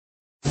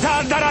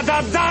Da da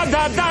da da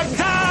da da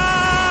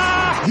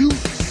da! You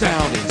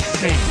sound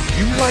insane.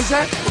 You realize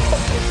that?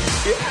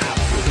 Yeah.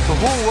 The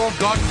whole world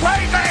gone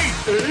crazy.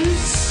 Are you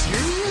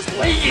serious?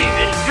 Ladies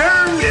and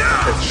germs.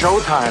 It's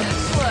showtime.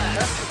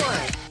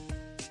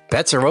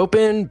 Bets are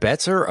open.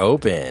 Bets are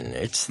open.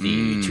 It's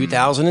the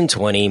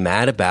 2020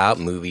 Mad About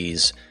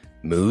Movies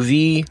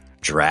movie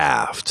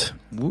draft.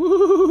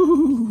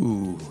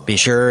 Woo! Be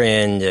sure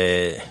and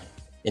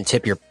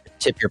tip your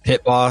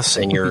pit boss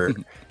and your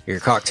your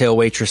cocktail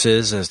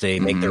waitresses as they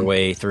make their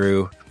way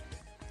through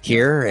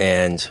here.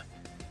 And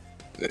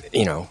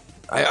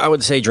I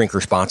would say drink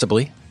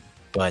responsibly,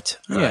 but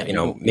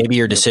maybe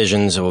your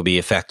decisions will be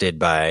affected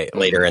by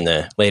later in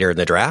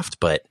the draft.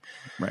 But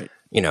right.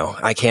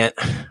 I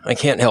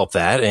can't help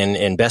that.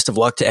 And best of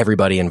luck to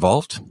everybody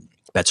involved.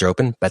 Bets are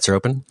open. Bets are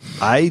open.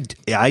 I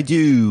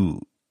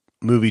do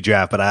movie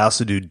draft, but I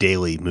also do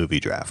daily movie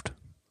draft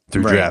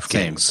through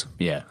DraftKings.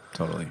 Yeah,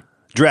 totally.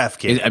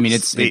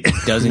 DraftKings. It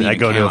doesn't even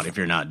count if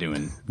you're not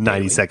doing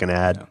 90-second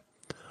ad.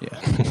 Yeah.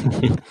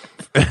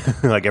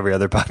 Like every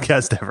other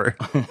podcast ever.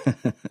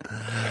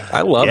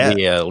 I love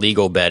the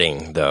legal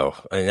betting, though.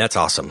 I mean, that's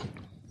awesome.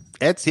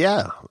 We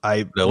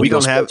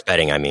don't have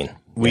betting. I mean,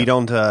 we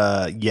don't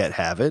yet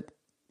have it.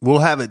 We'll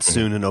have it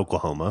soon in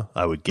Oklahoma,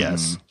 I would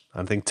guess.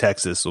 I think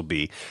Texas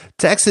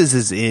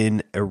is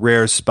in a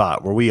rare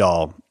spot where we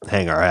all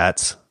hang our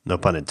hats. No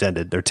pun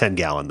intended. They're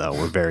 10-gallon though.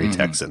 We're very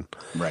Texan,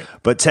 right?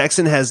 But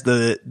Texan has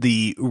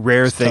the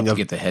rare thing to of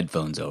get the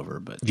headphones over,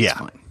 but it's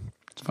fine.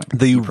 It's fine.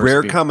 The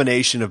rare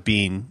combination of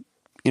being,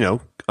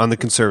 on the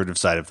conservative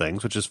side of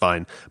things, which is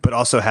fine, but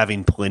also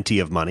having plenty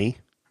of money.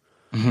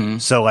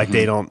 So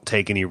they don't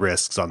take any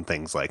risks on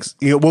things like,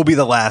 we'll be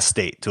the last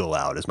state to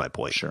allow it, is my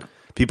point. Sure.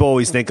 People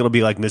always think it'll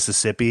be like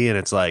Mississippi, and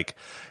it's like,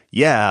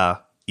 yeah,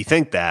 you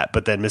think that,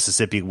 but then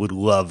Mississippi would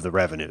love the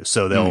revenue.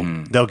 So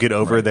they'll get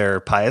over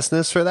their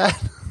piousness for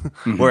that.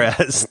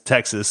 Whereas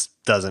Texas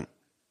doesn't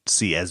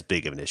see as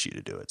big of an issue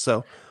to do it.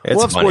 So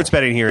we'll have sports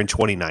betting here in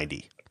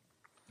 2090.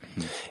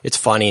 It's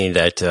funny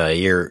that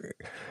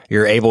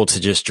you're able to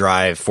just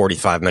drive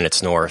 45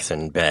 minutes north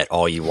and bet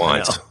all you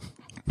want.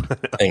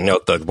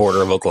 The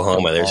border of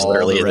Oklahoma, there's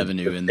literally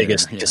the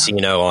biggest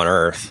casino on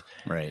earth.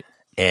 Right.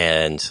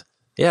 And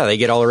they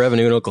get all the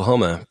revenue in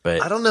Oklahoma.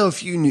 But I don't know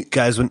if you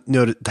guys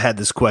had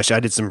this question.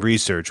 I did some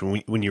research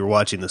when you were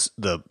watching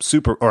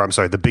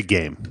the big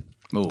game.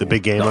 Ooh, the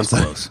big game on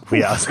close.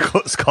 Yeah, it was a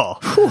close call.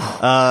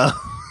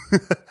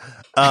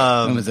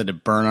 When was it to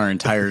burn our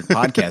entire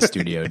podcast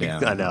studio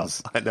down? I know.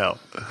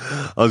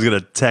 I was going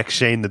to text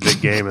Shane the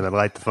big game and then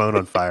light the phone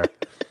on fire.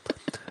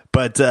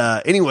 But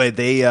anyway,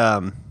 they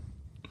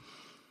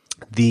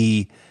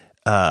the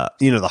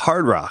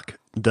Hard Rock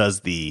does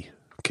the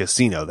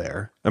casino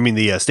there. I mean,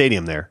 the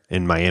stadium there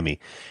in Miami.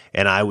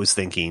 And I was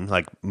thinking,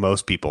 like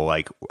most people,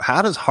 like,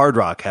 how does Hard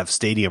Rock have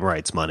stadium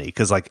rights money?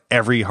 Because like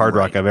every Hard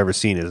Rock I've ever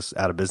seen is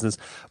out of business.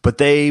 But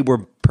they were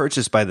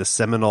purchased by the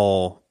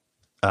Seminole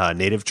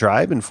Native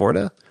tribe in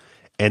Florida,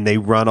 and they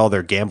run all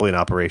their gambling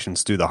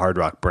operations through the Hard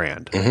Rock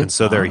brand. And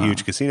so they're a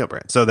huge casino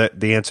brand. So that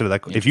the answer to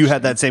that, if you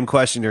had that same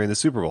question during the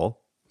Super Bowl,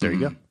 there you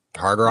go.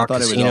 Hard Rock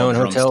Casino and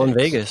Hotel in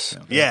Vegas.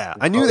 Yeah,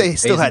 I knew they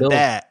still had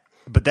that.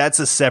 But that's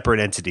a separate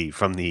entity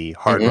from the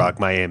Hard Rock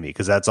Miami,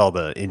 because that's all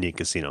the Indian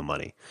casino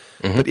money.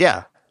 But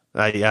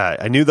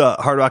I knew the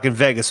Hard Rock in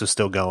Vegas was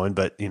still going,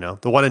 but the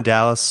one in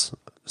Dallas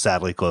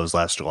sadly closed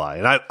last July,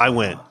 and I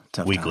went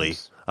weekly.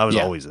 Times. I was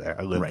always there.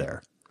 I lived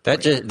there.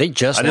 They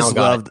just now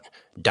got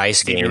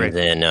dice games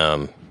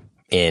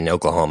in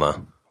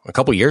Oklahoma a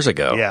couple years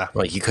ago. Yeah,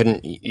 like you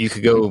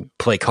could go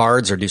play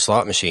cards or do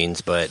slot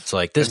machines, but it's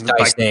like this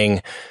dice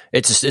thing.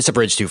 It's a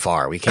bridge too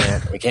far. We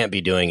can't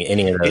be doing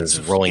any of those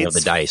rolling of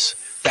the dice,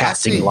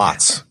 casting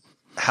lots.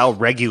 How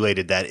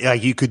regulated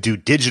that? You could do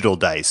digital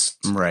dice,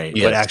 right?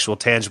 But actual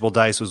tangible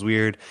dice was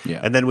weird.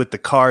 Yeah. And then with the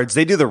cards,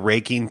 they do the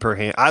raking per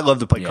hand. I love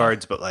to play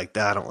cards, but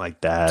I don't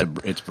like that.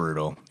 It's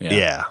brutal.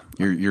 Yeah.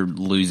 You're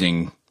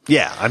losing.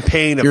 Yeah, I'm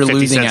paying You're 50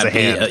 losing cents a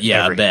hand.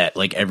 A bet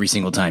like every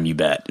single time you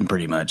bet, and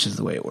pretty much is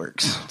the way it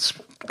works. It's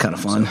kind of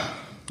fun.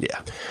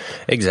 Yeah,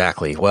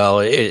 exactly.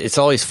 Well, it's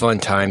always fun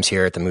times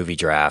here at the movie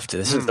draft.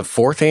 This is the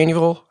 4th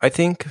annual, I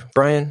think,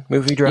 Brian,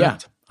 movie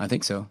draft. Yeah, I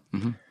think so.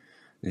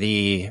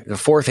 The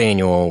 4th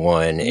annual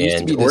one. It used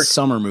to be the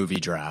summer movie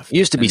draft.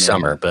 Used to be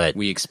summer, but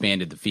we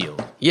expanded the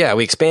field. Yeah,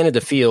 we expanded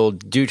the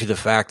field due to the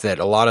fact that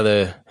a lot of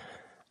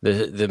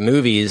the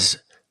movies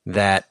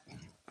that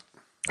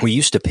we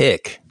used to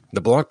pick,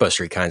 the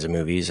blockbuster kinds of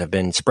movies, have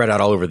been spread out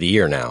all over the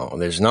year now.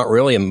 There's not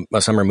really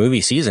a summer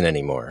movie season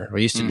anymore.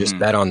 We used to just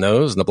bet on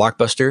those and the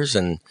blockbusters,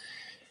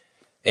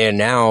 and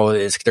now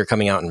they're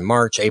coming out in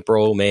March,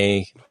 April,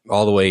 May,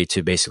 all the way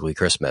to basically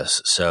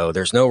Christmas. So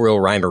there's no real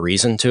rhyme or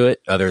reason to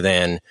it other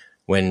than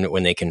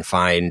when they can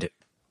find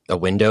a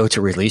window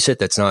to release it.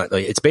 That's not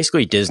it's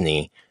basically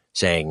Disney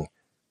saying,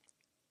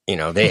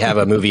 they have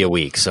a movie a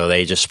week, so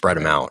they just spread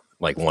them out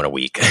like one a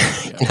week.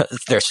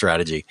 That's their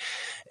strategy.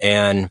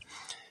 And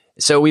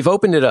so we've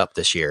opened it up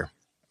this year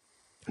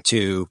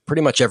to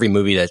pretty much every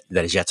movie that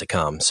is yet to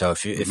come. So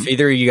if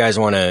either of you guys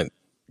want to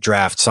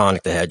draft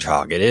Sonic the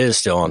Hedgehog. It is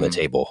still on the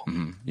table,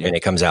 and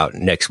it comes out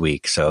next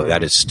week. So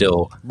that is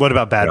still. What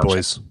about Bad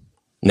Boys?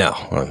 No.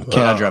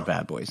 Cannot drop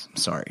Bad Boys. I'm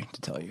sorry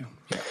to tell you.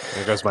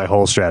 There goes my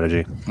whole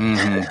strategy.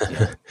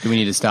 Do we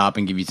need to stop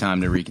and give you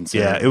time to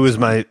reconsider? Yeah, it was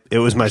my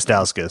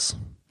Stauskas.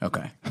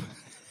 Okay.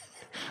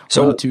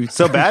 So, 1, 2,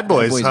 So Bad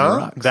Boys, huh?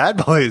 rocks. Bad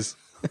Boys.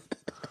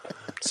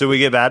 So we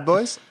get Bad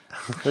Boys?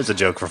 There's a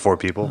joke for 4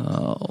 people.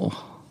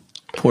 Oh,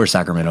 poor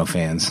Sacramento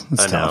fans.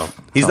 It's I know.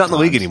 tough. He's Tough not in the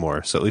league times.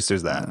 anymore, so at least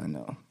there's that. I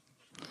know.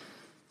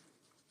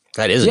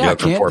 that is a Yeah, joke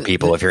for can't- 4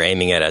 people if you're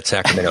aiming at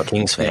Sacramento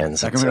Kings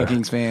fans. Sacramento It's,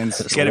 Kings fans.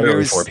 It's Ken, have you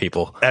literally ever 4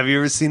 people. Have you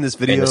ever seen this In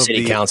video the of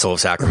city council of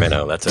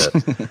Sacramento. That's it.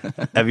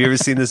 Have you ever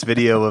seen this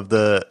video of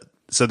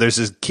so there's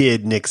this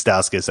kid, Nick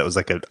Stauskas, that was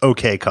like an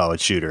okay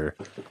college shooter.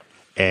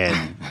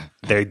 And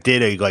they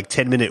did a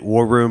 10-minute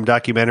War Room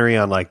documentary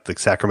on like the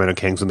Sacramento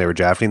Kings when they were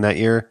drafting that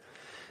year.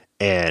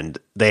 And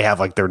they have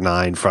like their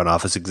 9 front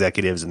office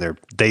executives, and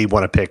they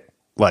want to pick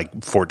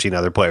like 14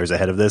 other players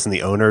ahead of this. And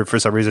the owner, for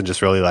some reason,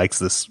 just really likes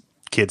this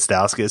kid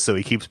Stauskas, so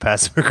he keeps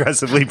passive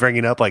aggressively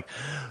bringing up like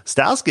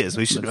Stauskas.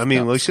 We should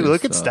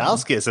look at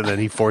Stauskas, and then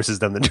he forces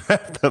them to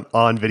draft them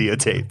on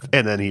videotape.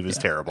 And then he was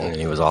terrible. And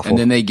he was awful. And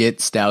then they get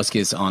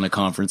Stauskas on a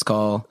conference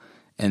call,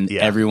 and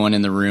everyone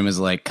in the room is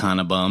like kind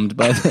of bummed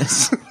by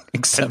this,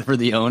 except for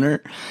the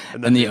owner.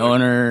 And the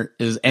owner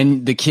is,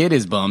 and the kid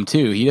is bummed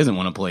too. He doesn't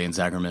want to play in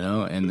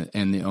Sacramento.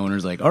 And the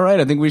owner's like, all right,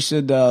 I think we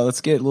should, let's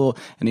get a little,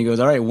 and he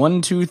goes, all right,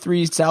 1, 2,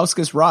 3,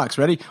 Stauskas rocks.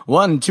 Ready?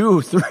 1,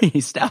 2, 3,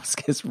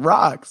 Stauskas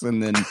rocks.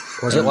 And then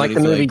was it like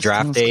the movie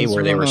Draft Day Stauskas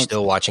where they were rocks.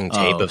 still watching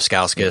tape of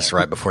Stauskas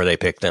right before they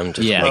picked them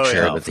to make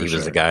sure that he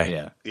was the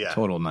guy? Yeah.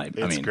 Total night.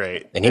 It's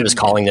great. And he was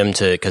calling them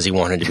because he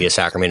wanted to be a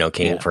Sacramento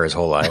King for his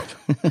whole life.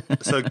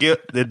 So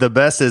the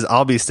best is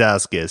I'll be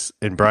Stauskas,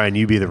 and Brian,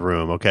 you be the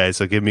room, okay?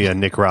 So give me a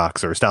Nick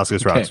Rocks or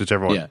Stauskas Rocks,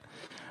 whichever one. Yeah.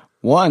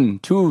 1,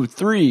 2,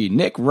 3,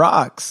 Nick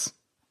rocks.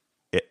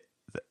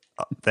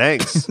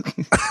 Thanks.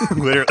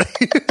 Literally,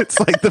 it's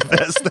like the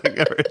best thing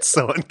ever. It's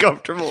so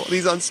uncomfortable.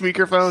 He's on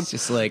speakerphone.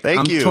 Just like, Thank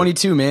I'm you.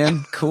 22,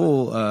 man.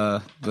 Cool.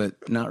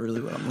 But not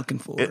really what I'm looking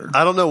for.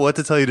 I don't know what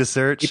to tell you to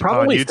search He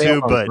probably on failed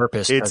YouTube, on but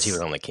purpose it's because he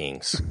was on the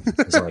Kings.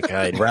 He's like,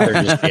 I'd rather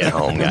just be at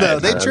home, guys. no.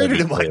 They I'd rather traded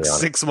be him like completely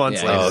honest. 6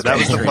 months Yeah, later. he's That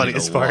was the traded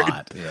funniest a part.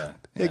 lot. Yeah.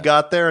 It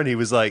got there, and he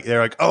was like, "They're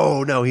like,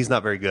 oh no, he's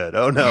not very good.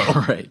 Oh no."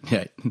 Right.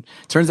 Yeah.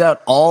 Turns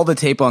out all the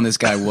tape on this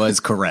guy was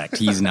correct.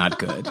 He's not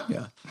good.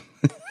 Yeah.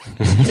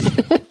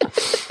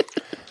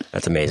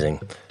 That's amazing.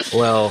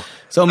 Well,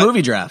 So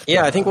movie draft.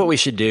 yeah, I think what we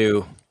should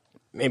do,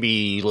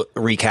 maybe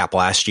recap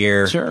last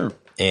year. Sure.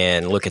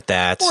 And look at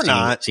that. Or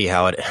not. See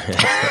how it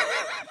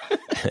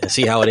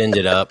see how it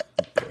ended up.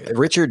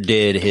 Richard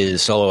did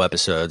his solo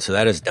episode, so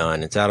that is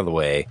done. It's out of the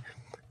way.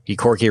 He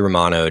Corky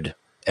Romano'd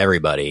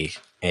everybody.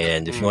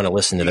 And if you want to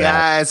listen to that,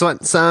 Guys,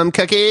 want some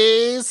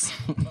cookies?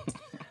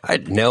 I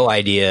had no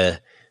idea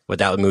what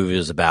that movie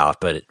was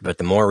about, but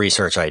the more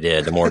research I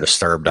did, the more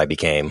disturbed I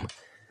became.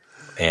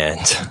 And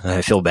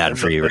I feel bad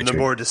for you, And the Richard.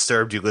 more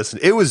disturbed you listen,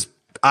 it was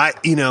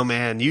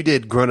man. You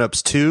did Grown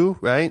Ups 2,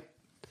 right?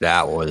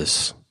 That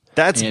was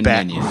That's And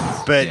bad. Minions,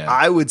 But yeah.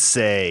 I would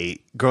say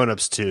Grown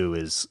Ups 2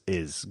 is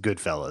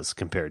Goodfellas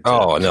compared to.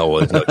 no,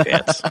 no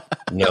chance,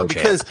 no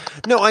Because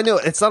chance. no, I know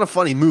it's not a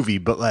funny movie,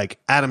 but like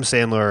Adam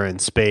Sandler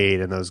and Spade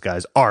and those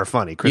guys are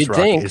funny. Chris You'd Rock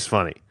think. is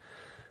funny,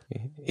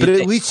 but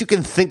at least you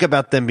can think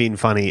about them being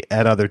funny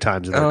at other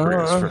times in their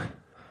careers.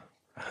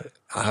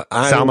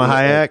 Salma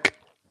Hayek.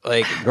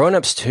 Like Grown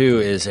Ups 2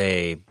 is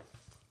a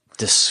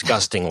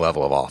disgusting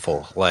level of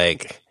awful.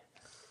 Like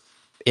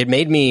it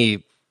made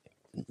me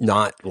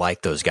not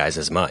like those guys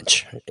as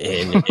much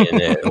in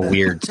a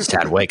weird,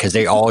 sad way because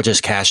they all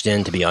just cashed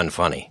in to be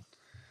unfunny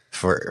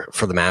for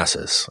the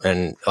masses.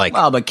 And like,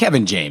 Well, but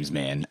Kevin James,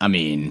 man. I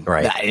mean,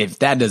 Right. if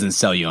that doesn't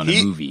sell you on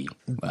a movie,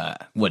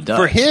 what does?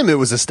 For him, it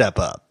was a step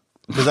up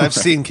because I've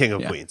seen King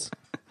of Queens.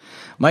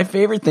 My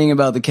favorite thing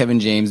about the Kevin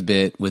James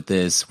bit with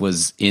this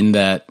was in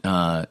that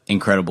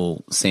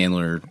incredible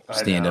Sandler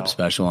stand-up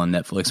special on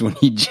Netflix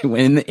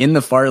when in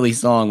the Farley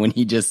song when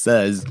he just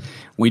says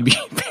we'd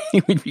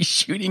be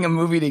shooting a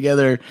movie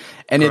together,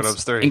 and Grown Ups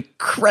it's 3.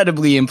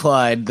 incredibly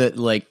implied that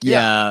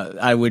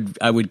I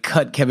would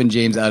cut Kevin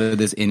James out of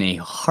this in a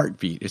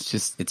heartbeat.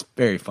 It's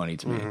very funny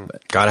to me.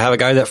 But gotta have a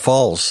guy that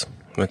falls.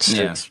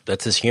 Yeah.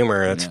 That's his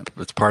humor.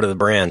 That's part of the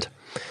brand.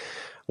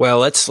 Well,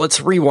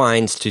 let's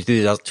rewind to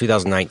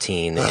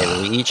 2019,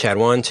 and we each had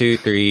 1, 2,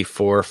 3,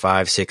 4,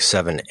 5, 6,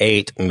 7,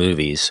 8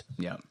 movies.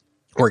 yeah.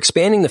 We're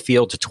expanding the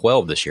field to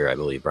 12 this year, I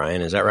believe.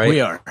 Brian, is that right?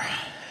 We are.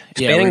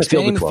 Expanding We're the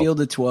field to expanding the 12. field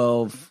to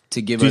 12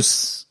 to give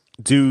us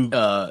Do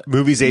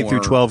movies 8 through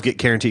more- 12 get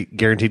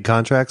guaranteed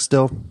contracts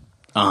still?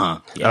 Yeah.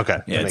 Okay,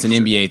 that Yeah, it's makes an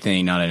sense. NBA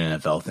thing, not an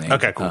NFL thing.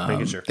 Okay, cool.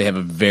 Making sure. They have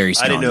a very I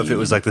strong didn't know if it union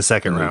was like the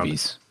second for round.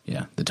 movies.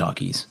 Yeah, the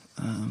talkies.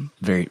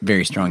 Very,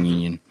 very strong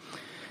union.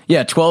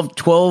 Yeah,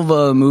 12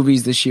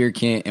 movies this year,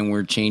 and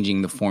we're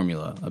changing the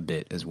formula a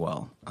bit as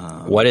well.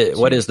 What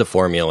is the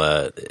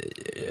formula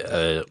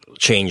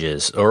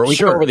changes? Or we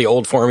Sure. go over the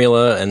old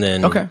formula and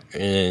then Okay.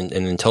 and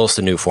then tell us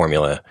the new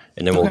formula,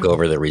 and then we'll go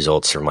over the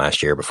results from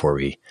last year before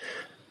we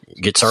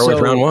Get Star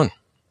Wars round one.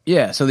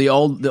 Yeah, so the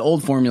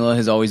old formula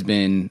has always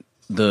been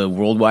the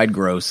worldwide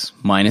gross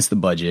minus the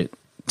budget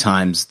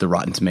times the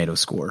Rotten Tomatoes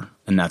score,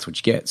 and that's what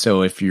you get.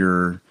 So if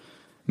your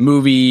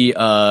movie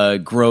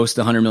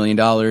grossed $100 million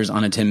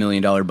on a $10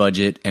 million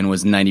budget and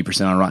was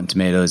 90% on Rotten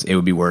Tomatoes, it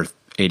would be worth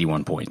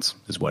 81 points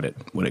is what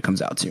it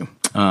comes out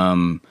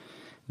to.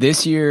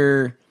 This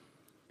year,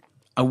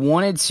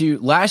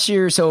 last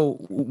year, so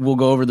we'll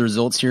go over the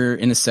results here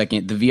in a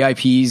second. The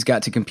VIPs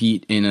got to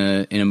compete in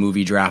a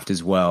movie draft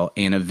as well,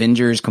 and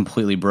Avengers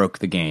completely broke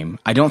the game.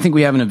 I don't think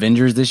we have an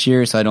Avengers this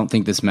year, so I don't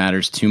think this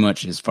matters too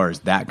much as far as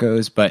that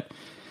goes, but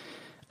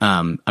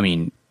I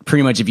mean,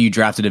 pretty much if you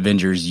drafted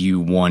Avengers, you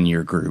won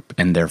your group,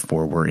 and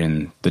therefore were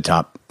in the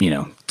top,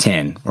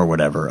 10 or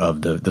whatever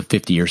of the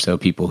 50 or so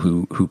people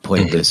who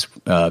played this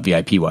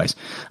VIP wise.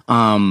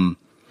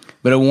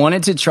 But I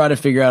wanted to try to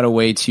figure out a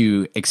way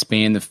to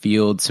expand the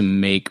field to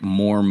make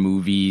more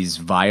movies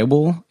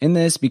viable in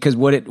this, because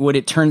what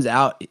it turns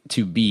out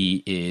to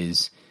be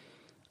is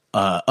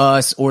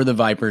us or the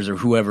Vipers or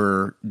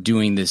whoever's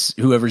doing this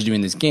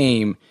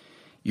game,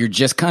 you're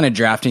just kind of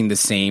drafting the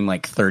same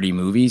like 30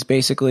 movies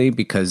basically,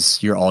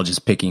 because you're all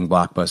just picking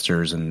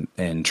blockbusters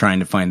and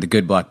trying to find the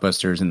good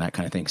blockbusters and that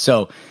kind of thing.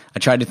 So I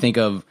tried to think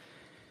of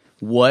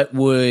what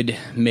would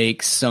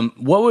make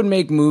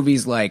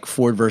movies like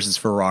Ford versus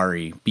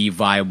Ferrari be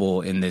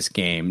viable in this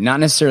game? Not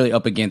necessarily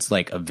up against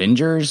like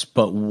Avengers,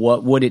 but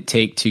what would it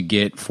take to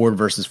get Ford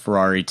versus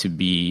Ferrari to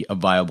be a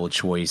viable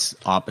choice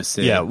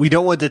opposite? Yeah, we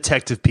don't want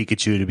Detective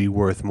Pikachu to be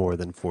worth more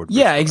than Ford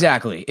versus Ferrari.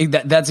 Exactly.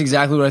 That's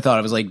exactly what I thought.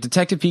 I was like,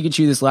 Detective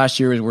Pikachu this last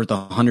year was worth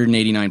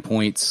 189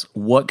 points.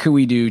 What could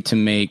we do to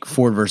make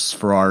Ford versus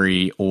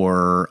Ferrari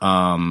or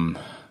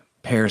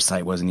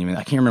Parasite wasn't even,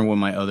 I can't remember what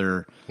my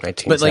other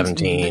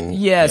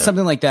 1917.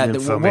 Something like that.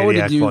 What would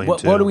it do?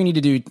 What do we need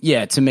to do?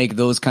 To make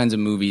those kinds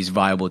of movies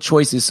viable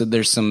choices. So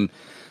there's some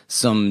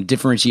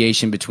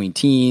differentiation between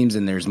teams,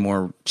 and there's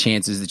more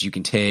chances that you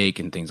can take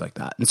and things like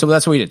that. And so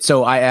that's what we did.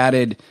 So I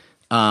added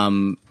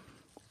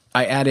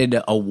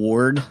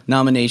award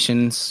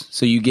nominations.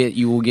 So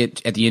you will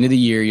get at the end of the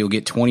year, you'll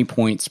get 20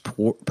 points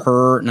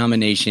per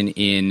nomination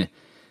in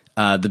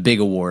the big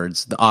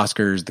awards, the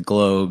Oscars, the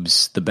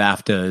Globes, the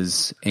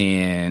BAFTAs,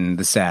 and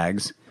the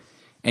SAGs.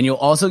 And you'll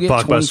also get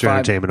Blockbuster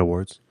Entertainment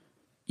Awards.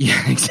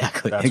 Yeah,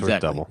 exactly. That's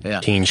worth double.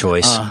 Yeah. Teen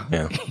Choice.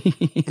 Yeah.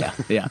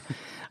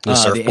 The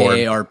surfboard.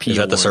 The AARP Is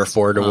that the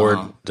surfboard award?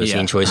 The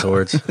Teen Choice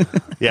Awards?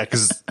 Yeah,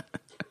 because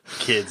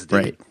kids, dude,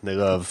 Right. they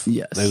love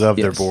Yes.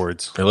 their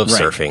boards. They love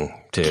Right. surfing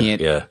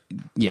too.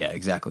 Yeah,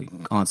 exactly.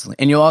 Constantly.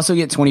 And you'll also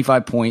get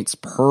 25 points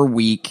per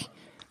week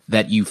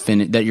that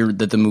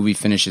the movie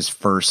finishes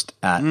first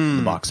at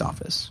the box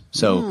office.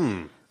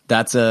 So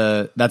that's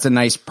a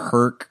nice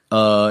perk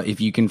if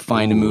you can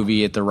find a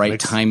movie at the right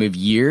time of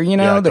year,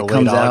 that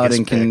comes out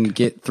and can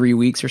get 3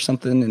 weeks or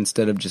something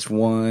instead of just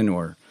one.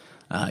 Or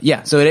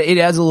so it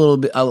adds a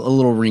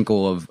little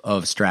wrinkle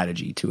of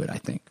strategy to it, I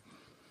think.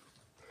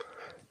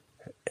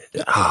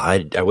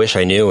 I wish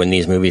I knew when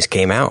these movies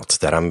came out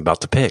that I'm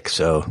about to pick,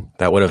 so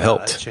that would have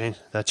helped.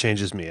 That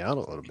changes me out a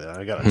little bit.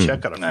 I got to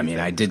check on it. I mean,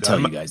 I did tell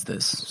you guys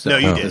this. So. No,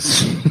 you did.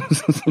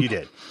 You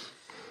did.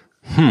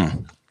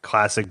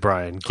 Classic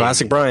Brian.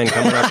 Classic Brian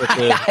coming up with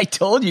the. I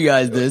told you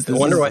guys this. I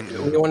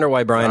wonder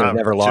why Brian has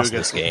never lost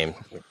this game.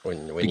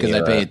 When because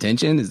I pay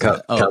attention. Is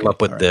come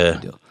up with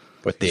the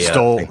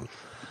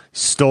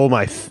stole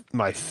my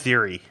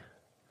theory.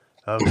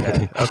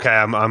 Okay,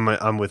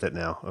 I'm with it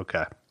now.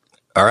 Okay.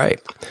 All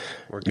right.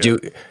 We're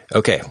good.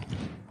 Okay.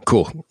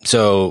 Cool.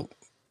 So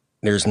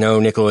there's no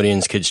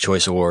Nickelodeon's Kids'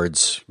 Choice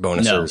Awards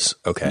bonuses.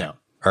 No, okay. no.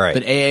 All right.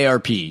 But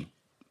AARP,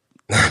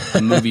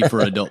 a movie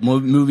for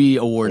movie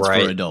awards for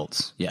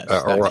adults. Yes,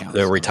 or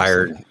the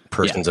Retired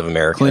Persons of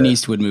America. Clint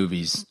Eastwood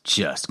movies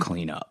just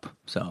clean up.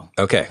 So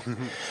okay.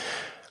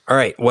 All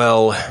right.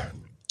 Well,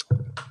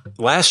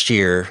 last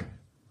year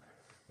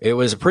it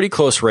was a pretty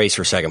close race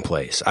for second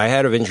place. I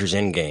had Avengers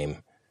Endgame,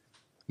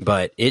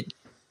 but it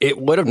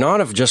would have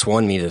not have just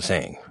won me the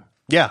thing.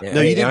 Yeah.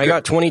 No, you didn't. I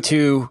got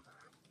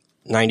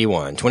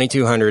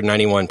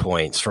 2,291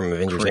 points from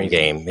Avengers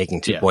Endgame,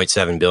 making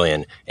 $2.7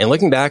 billion. And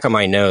looking back on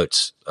my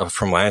notes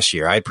from last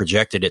year, I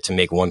projected it to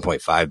make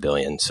 $1.5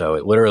 billion. So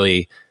it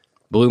literally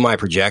blew my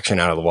projection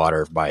out of the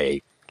water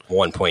by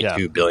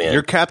 $1.2 billion.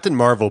 Your Captain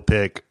Marvel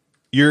pick,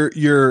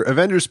 your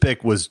Avengers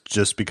pick was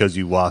just because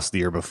you lost the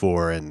year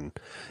before and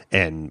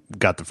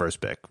got the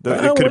first pick.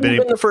 It could have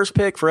been the first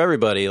pick for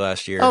everybody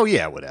last year. Oh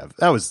yeah, whatever.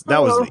 That was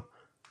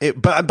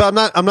but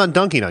I'm not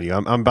dunking on you.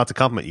 I'm about to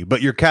compliment you.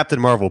 But your Captain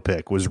Marvel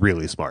pick was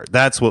really smart.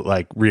 That's what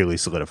really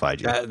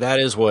solidified you. That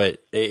is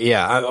what.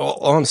 Yeah.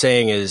 All I'm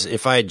saying is,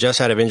 if I had just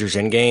had Avengers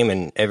Endgame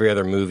and every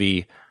other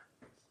movie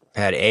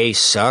had A,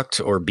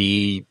 sucked, or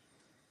B,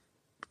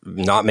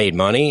 not made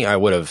money, I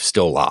would have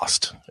still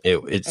lost.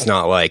 It's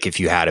not like if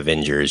you had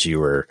Avengers, you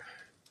were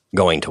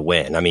going to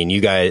win. I mean, you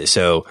guys.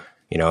 So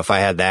if I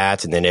had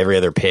that and then every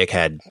other pick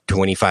had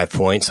 25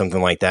 points,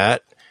 something like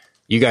that,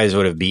 you guys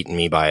would have beaten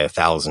me by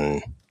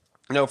 1,000.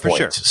 No, for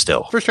sure.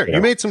 Still, for sure. You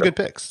made some good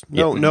picks.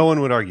 No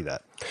one would argue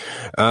that.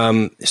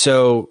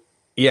 So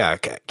Yeah,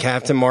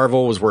 Captain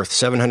Marvel was worth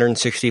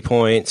 760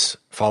 points,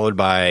 followed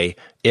by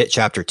It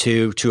Chapter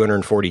 2,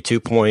 242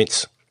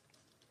 points.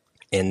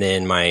 And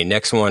then my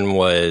next one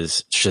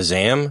was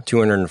Shazam,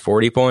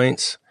 240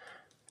 points.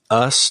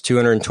 Us,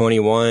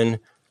 221.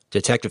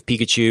 Detective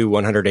Pikachu,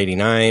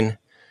 189.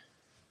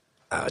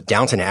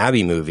 Downton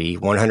Abbey movie,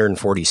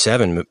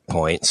 147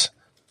 points.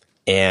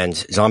 And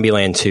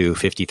Zombieland 2,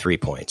 53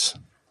 points.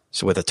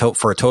 So with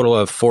for a total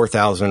of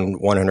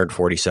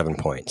 4,147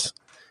 points.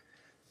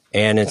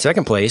 And in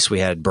second place, we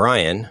had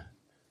Brian,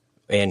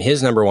 and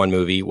his number one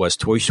movie was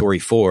Toy Story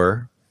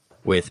 4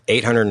 with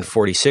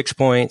 846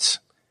 points.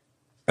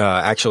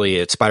 Actually,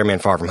 it's Spider-Man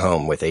Far From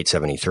Home with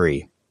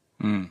 873.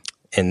 And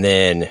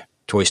then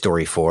Toy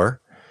Story 4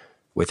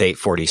 with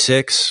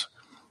 846.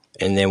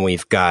 And then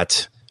we've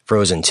got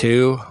Frozen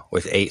 2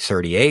 with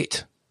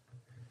 838.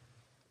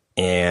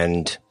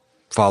 And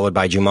followed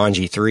by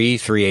Jumanji 3,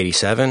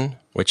 387,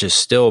 which is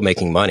still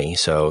making money.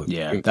 So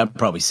yeah, that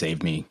probably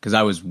saved me because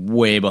I was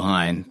way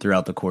behind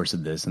throughout the course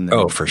of this. And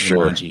then for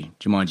sure.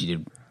 Jumanji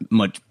did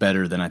much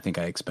better than I think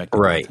I expected.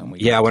 Right.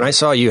 Yeah, when I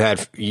saw you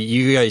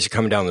guys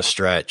coming down the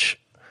stretch,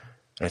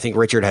 I think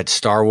Richard had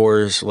Star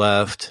Wars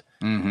left,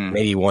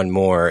 maybe one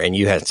more, and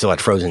you still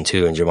had Frozen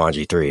 2 and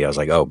Jumanji 3. I was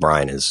like, oh,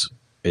 Brian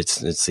you're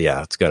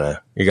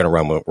gonna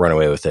run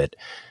away with it.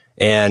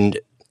 And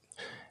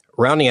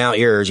rounding out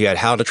yours, you had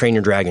How to Train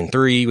Your Dragon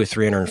 3 with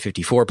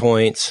 354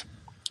 points.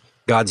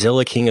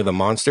 Godzilla King of the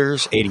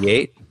Monsters,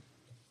 88.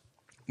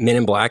 Men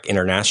in Black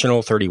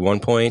International, 31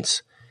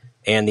 points.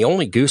 And the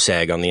only goose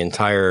egg on the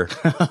entire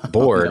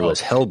board was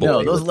Hellboy.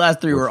 No, those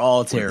last three were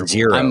all terrible.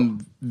 0.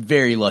 I'm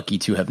very lucky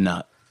to have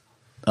not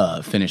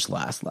finished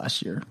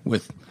last year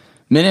with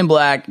Men in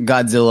Black,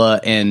 Godzilla,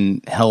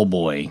 and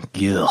Hellboy.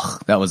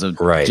 Ugh, that was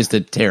just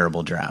a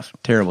terrible draft.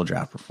 Terrible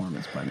draft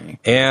performance by me.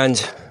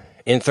 And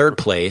in third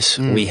place,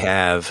 we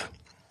have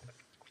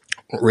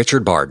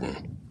Richard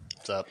Barden.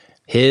 What's up?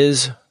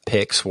 His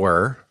picks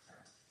were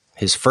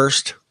his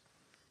first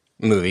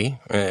movie,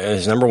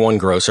 his number one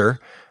grosser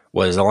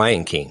was The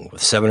Lion King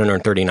with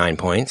 739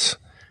 points,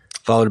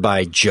 followed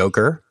by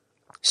Joker,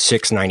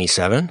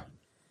 697,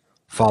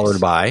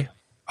 followed by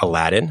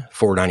Aladdin,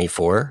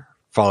 494,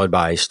 followed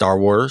by Star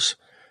Wars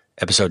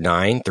Episode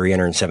 9,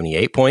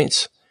 378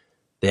 points,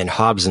 then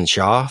Hobbs and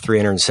Shaw,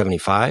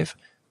 375.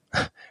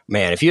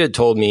 Man, if you had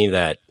told me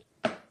that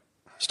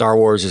Star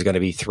Wars is going to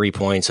be 3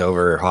 points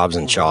over Hobbs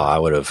and Shaw, I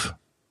would have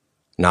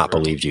not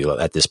believed you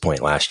at this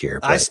point last year.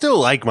 I still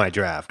like my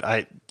draft.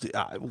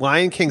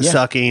 Lion King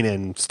sucking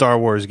and Star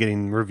Wars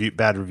getting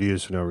bad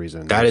reviews for no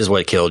reason. That is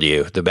what killed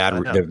you. The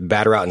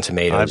bad Rotten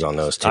Tomatoes on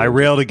those two. I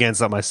railed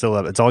against them. I still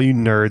love it. It's all you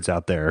nerds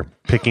out there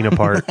picking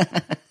apart.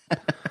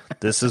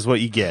 This is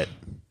what you get.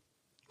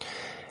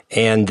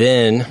 And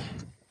then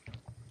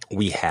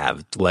we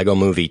have Lego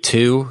Movie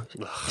 2,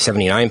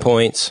 79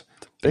 points.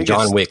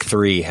 John Wick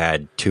 3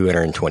 had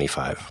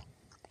 225.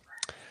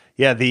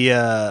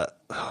 Yeah,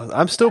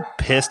 I'm still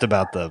pissed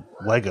about the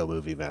Lego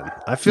Movie, man.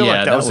 I feel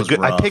like that was good.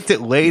 Rough. I picked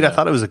it late. Yeah. I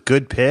thought it was a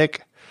good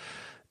pick,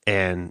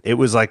 and it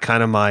was like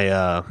kind of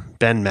my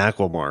Ben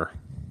McLemore.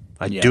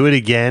 I'd do it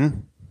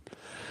again,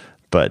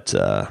 but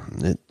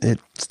it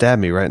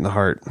stabbed me right in the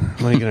heart.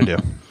 What are you gonna do?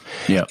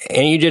 Yeah,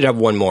 and you did have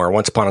one more.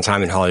 Once Upon a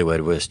Time in Hollywood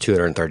was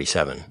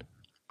 237.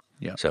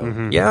 Yeah.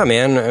 So yeah,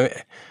 man,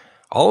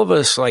 all of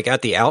us like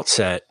at the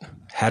outset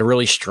had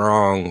really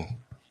strong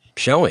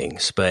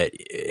showings, but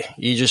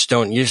you just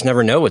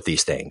never know with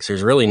these things.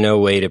 There's really no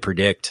way to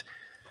predict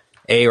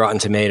A, Rotten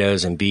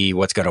Tomatoes, and B,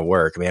 what's going to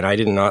work. Man, I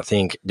did not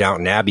think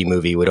Downton Abbey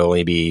movie would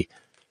only be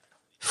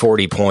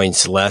 40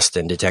 points less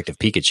than Detective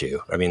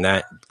Pikachu. I mean,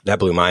 that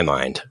blew my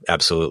mind.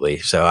 Absolutely.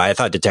 So I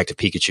thought Detective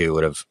Pikachu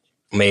would have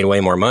made way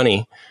more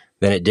money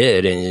than it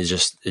did. And it's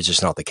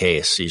just not the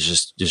case.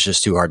 It's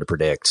just too hard to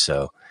predict.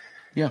 So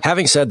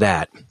having said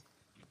that,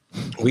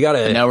 we got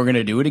to. Now we're going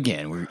to do it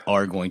again. We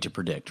are going to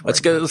predict.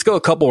 Let's go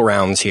a couple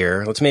rounds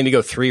here. Let's maybe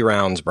go 3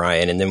 rounds,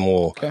 Brian, and then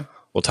we'll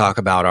talk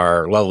about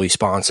our lovely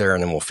sponsor,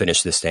 and then we'll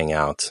finish this thing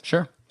out.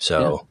 Sure.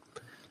 So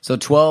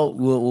 12.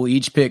 We'll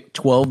each pick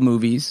 12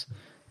 movies.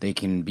 They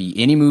can be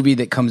any movie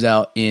that comes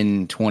out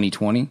in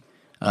 2020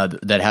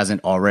 that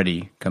hasn't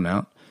already come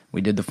out.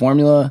 We did the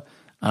formula,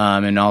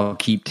 and I'll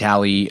keep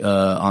tally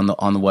on the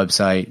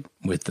website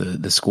with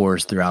the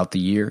scores throughout the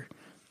year.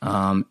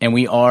 And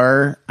we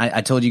are,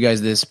 I told you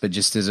guys this, but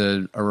just as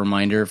a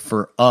reminder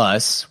for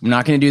us, we're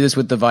not going to do this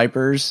with the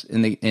Vipers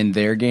in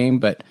their game,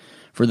 but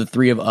for the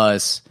 3 of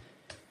us,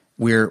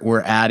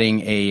 we're adding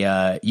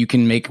you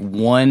can make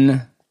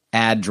one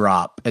ad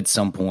drop at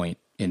some point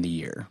in the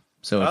year.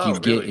 So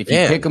if you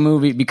pick a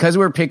movie, because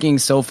we're picking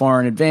so far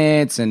in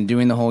advance and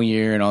doing the whole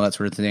year and all that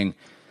sort of thing,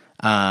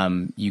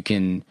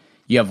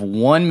 you have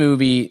one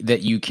movie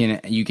that you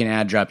can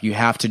ad drop. You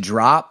have to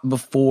drop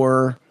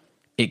before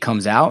it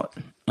comes out.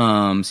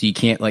 So you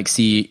can't like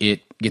see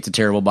it gets a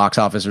terrible box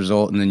office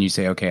result and then you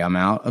say, okay, I'm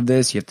out of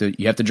this. You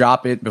have to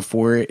drop it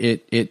before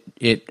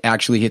it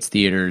actually hits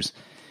theaters,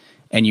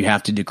 and you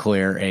have to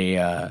declare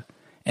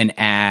an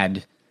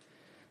ad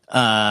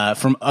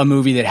from a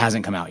movie that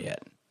hasn't come out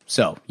yet.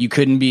 So you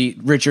couldn't be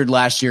Richard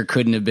last year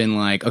couldn't have been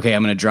like, okay,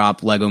 I'm going to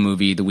drop Lego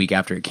Movie the week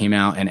after it came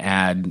out and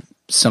add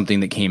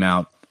something that came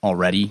out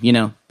already.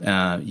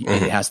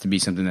 It has to be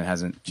something that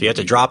hasn't. So you have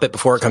to drop it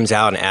before it comes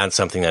out and add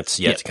something that's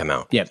yet to come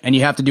out. Yeah, and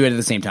you have to do it at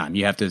the same time.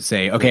 You have to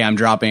say, okay, I'm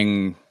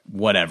dropping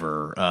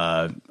whatever.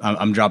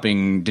 I'm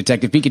dropping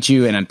Detective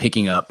Pikachu, and I'm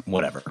picking up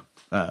whatever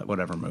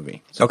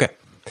movie. So.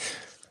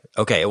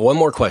 Okay. One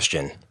more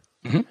question.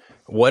 Mm-hmm.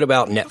 What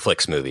about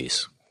Netflix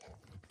movies,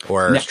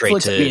 or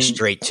Netflix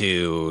straight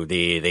to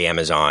the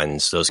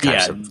Amazons? Those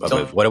kinds of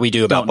movies. What do we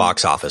do about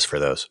box office for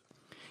those?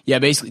 Yeah,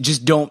 basically,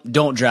 just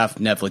don't draft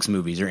Netflix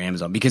movies or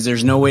Amazon, because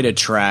there's no way to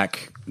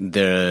track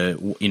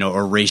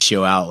or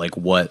ratio out like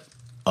what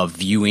a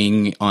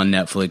viewing on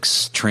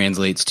Netflix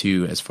translates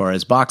to as far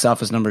as box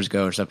office numbers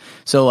go or stuff.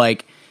 So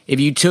like, if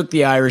you took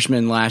The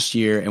Irishman last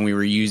year and we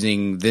were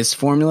using this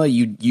formula,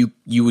 you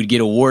would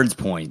get awards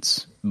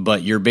points,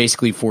 but you're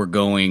basically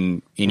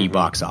foregoing any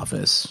box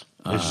office.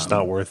 It's just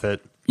not worth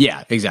it.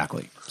 Yeah,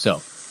 exactly.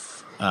 So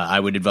I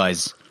would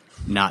advise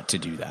not to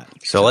do that.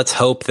 So let's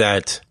hope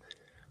that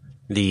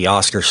the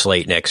Oscar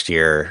slate next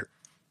year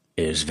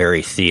is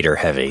very theater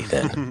heavy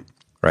then,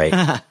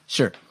 right?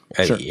 Sure.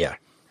 Yeah.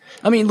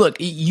 I mean, look,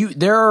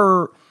 there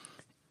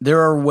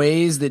are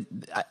ways that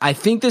I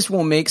think this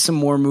will make some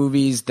more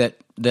movies that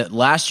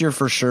last year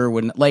for sure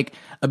wouldn't. Like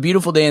A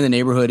Beautiful Day in the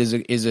Neighborhood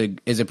is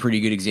a pretty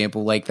good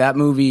example. Like that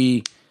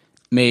movie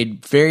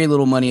made very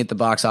little money at the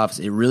box office.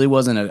 It really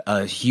wasn't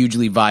a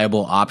hugely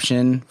viable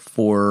option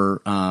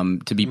for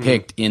to be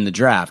picked in the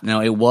draft.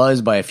 Now it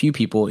was by a few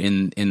people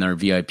in their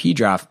VIP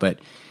draft, but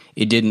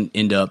it didn't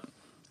end up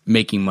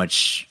making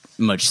much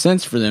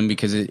sense for them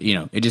because it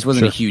just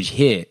wasn't a huge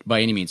hit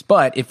by any means.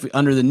 But if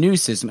under the new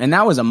system, and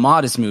that was a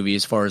modest movie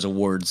as far as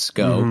awards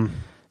go,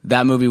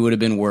 that movie would have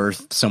been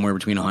worth somewhere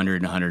between 100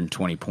 and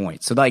 120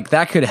 points. So like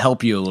that could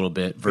help you a little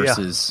bit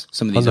versus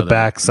some of these on the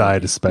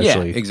backside,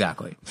 especially. Yeah,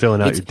 exactly. Filling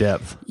out your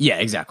depth. Yeah,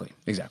 exactly.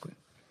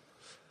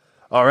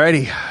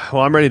 Alrighty.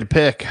 Well, I'm ready to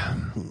pick.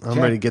 I'm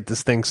ready to get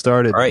this thing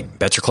started. All right.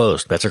 Bets are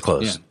closed.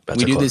 Yeah.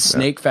 We do this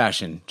snake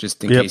fashion,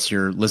 just in case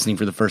you're listening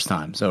for the first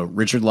time. So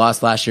Richard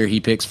lost last year. He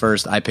picks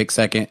first. I pick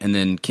second. And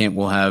then Kent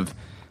will have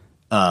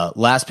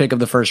last pick of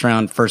the first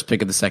round, first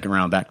pick of the second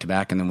round, back to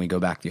back. And then we go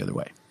back the other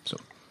way. So.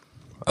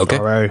 Okay.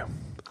 All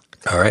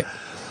right.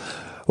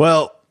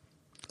 Well,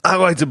 I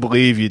like to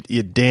believe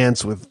you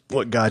dance with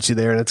what got you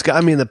there. And it's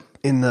got me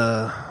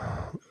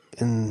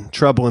in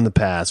trouble in the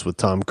past with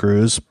Tom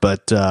Cruise,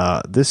 but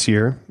this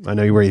year, I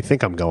know where you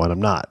think I'm going.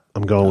 I'm not.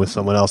 I'm going with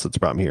someone else that's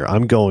brought me here.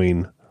 I'm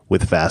going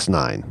with Fast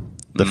 9,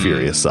 The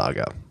Furious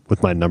Saga,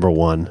 with my number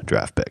one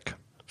draft pick.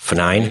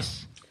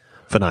 F9?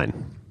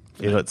 F9.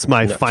 It's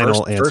my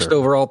final answer. First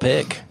overall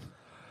pick.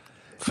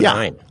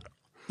 F9.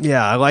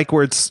 Yeah, I like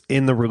where it's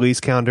in the release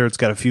calendar. It's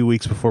got a few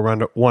weeks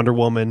before Wonder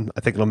Woman.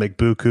 I think it'll make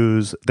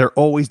bukus. They're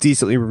always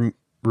decently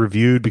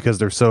reviewed because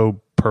they're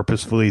so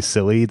purposefully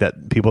silly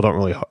that people don't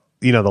really...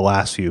 the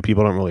last few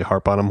people don't really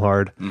harp on them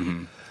hard.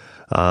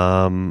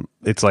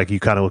 It's like you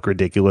kind of look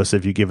ridiculous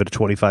if you give it a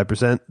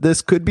 25%.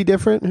 This could be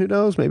different. Who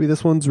knows? Maybe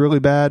this one's really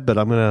bad, but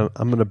I'm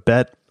gonna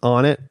bet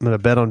on it. I'm gonna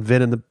bet on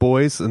Vin and the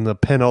boys in the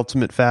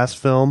penultimate Fast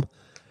film,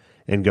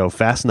 and go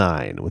Fast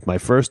 9 with my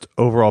first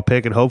overall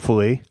pick, and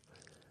hopefully,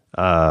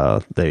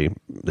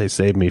 they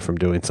save me from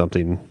doing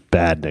something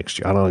bad next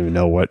year. I don't even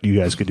know what you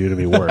guys could do to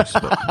me worse.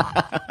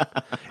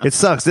 But it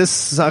sucks.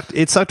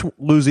 It sucked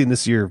losing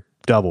this year.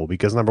 Double,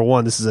 because number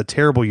one, this is a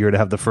terrible year to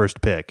have the first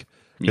pick.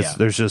 Because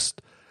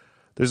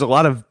there's a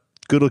lot of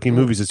good looking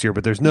movies this year,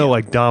 but there's no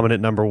like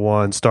dominant number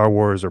one Star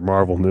Wars or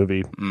Marvel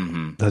movie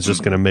that's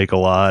just going to make a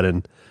lot.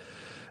 And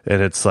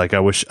it's like, I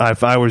wish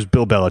if I was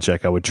Bill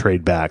Belichick, I would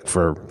trade back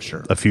for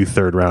a few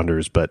third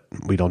rounders, but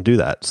we don't do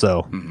that.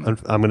 So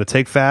I'm going to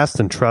take Fast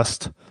and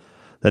trust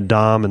that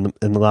Dom and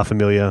the La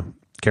Familia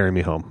carry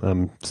me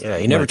home.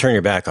 You never turn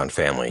your back on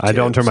family. I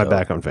don't turn my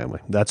back on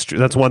family. That's true.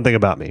 That's one thing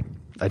about me.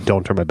 I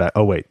don't turn my back.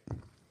 Oh, wait.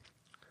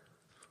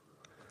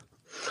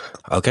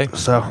 Okay.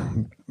 So,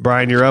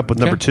 Brian, you're up with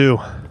number 2.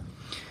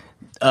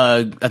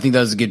 I think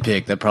that was a good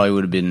pick. That probably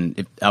would have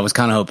been. I was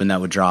kind of hoping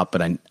that would drop,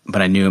 but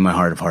I knew in my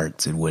heart of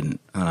hearts it wouldn't,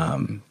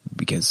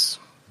 because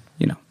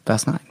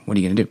Fast 9. What are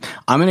you gonna do?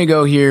 I'm gonna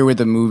go here with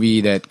a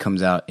movie that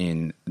comes out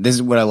in. This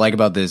is what I like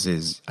about this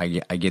is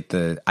I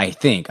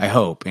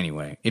hope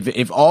anyway.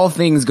 If all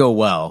things go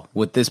well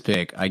with this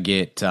pick, I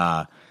get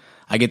the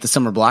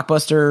summer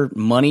blockbuster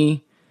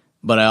money.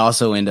 But I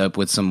also end up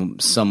with some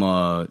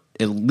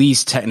at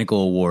least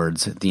technical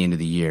awards at the end of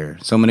the year.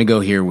 So I'm going to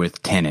go here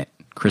with Tenet,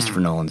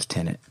 Christopher Nolan's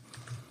Tenet.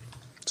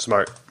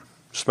 Smart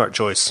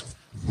choice.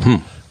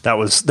 That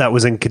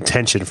was in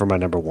contention for my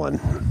number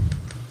 1.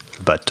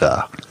 But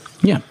sure.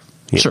 What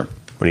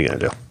are you going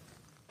to do?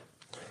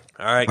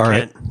 All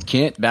right.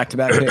 Kent,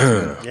 back-to-back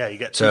picks. Yeah, you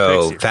got 2 so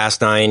picks here.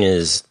 Fast 9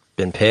 has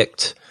been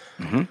picked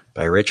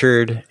by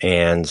Richard,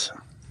 and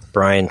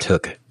Brian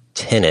took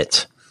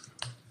Tenet.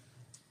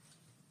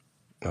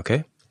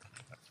 Okay.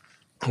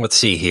 Let's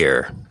see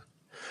here.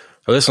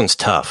 Oh, this one's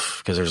tough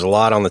because there's a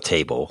lot on the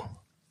table.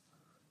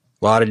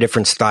 A lot of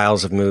different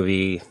styles of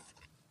movie.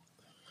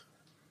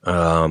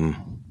 So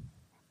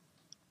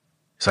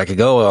I could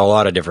go a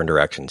lot of different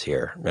directions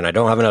here, and I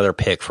don't have another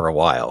pick for a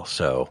while.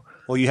 So,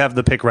 well, you have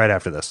the pick right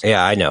after this.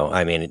 Yeah, I know.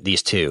 I mean,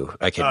 these two,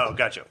 I could. Oh,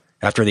 gotcha.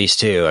 After these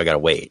two, I got to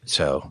wait.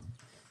 So,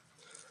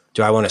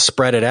 do I want to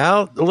spread it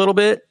out a little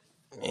bit?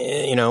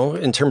 You know,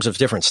 in terms of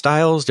different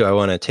styles, do I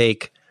want to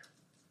take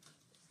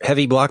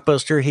heavy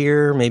blockbuster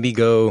here? Maybe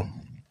go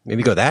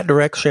that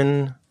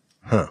direction.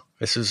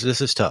 This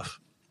is tough.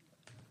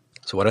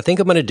 So what I think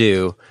I'm going to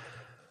do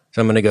is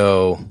I'm going to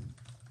go.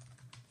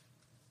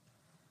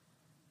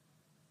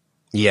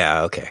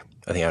 Yeah, okay.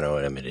 I think I know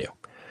what I'm going to do.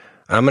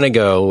 I'm going to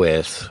go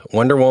with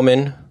Wonder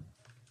Woman,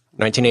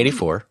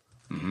 1984,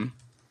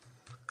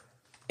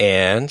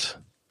 and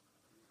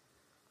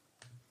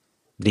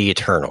The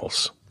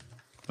Eternals.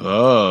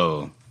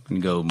 Oh, you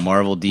go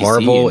Marvel, DC.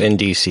 Marvel and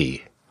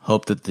DC.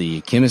 Hope that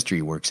the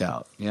chemistry works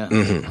out. Yeah,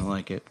 I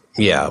like it.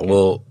 Yeah,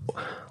 we'll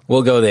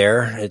go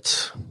there.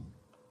 It's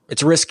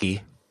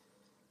risky.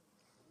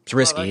 It's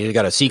risky. You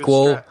got a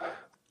sequel.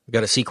 You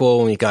got a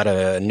sequel, and you got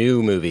a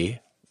new movie.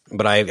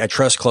 But I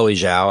trust Chloe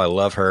Zhao. I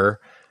love her.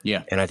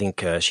 Yeah, and I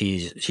think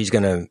she's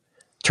going to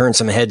turn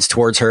some heads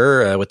towards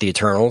her with the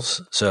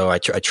Eternals. So I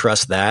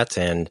trust that.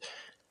 And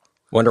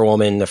Wonder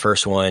Woman, the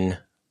first one,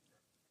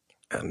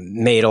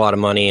 made a lot of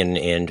money,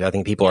 and I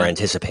think people are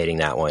anticipating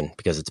that one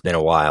because it's been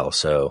a while.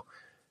 So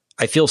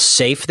I feel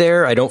safe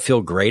there. I don't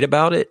feel great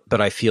about it, but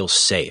I feel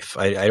safe.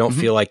 I don't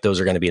feel like those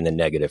are going to be in the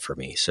negative for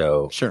me.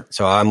 So sure.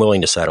 So I'm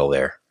willing to settle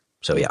there.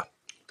 So yeah.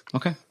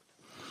 Okay.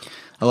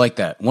 I like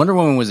that. Wonder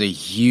Woman was a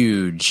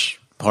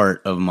huge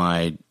part of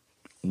my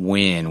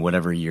win,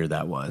 whatever year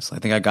that was. I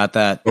think I got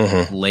that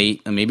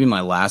late, maybe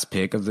my last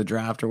pick of the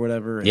draft or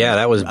whatever. Yeah,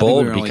 that was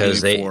bold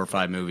because they 4 or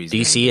 5 movies.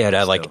 DC had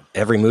like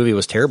every movie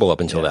was terrible up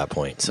until that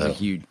point. So it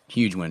was a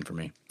huge win for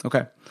me.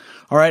 Okay,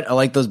 all right. I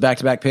like those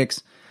back-to-back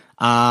picks.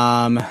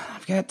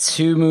 I've got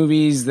 2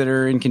 movies that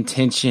are in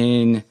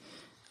contention.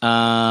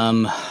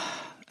 And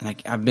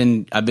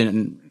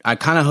I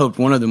kind of hoped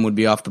one of them would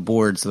be off the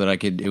board so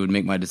that it would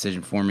make my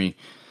decision for me.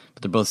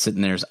 But they're both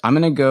sitting there. So I'm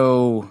gonna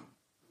go.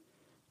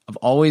 I've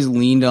always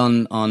leaned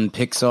on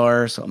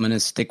Pixar, so I'm going to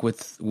stick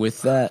with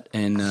that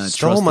and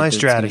stole my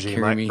strategy,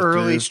 my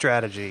early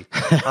strategy.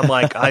 I'm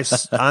like,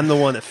 I'm the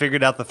one that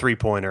figured out the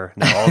 3-pointer.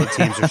 Now all the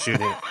teams are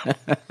shooting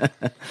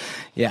it.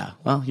 Yeah,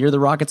 well, you're the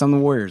Rockets, I'm the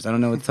Warriors. I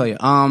don't know what to tell you.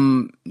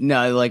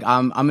 No, like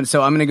I'm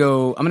gonna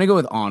go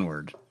with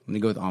Onward. I'm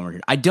gonna go with Onward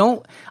here.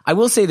 I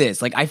will say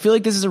this, like I feel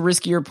like this is a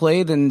riskier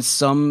play than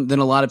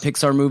a lot of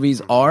Pixar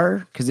movies are,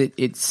 because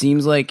it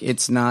seems like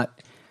it's not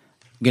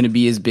going to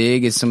be as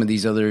big as some of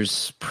these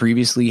others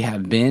previously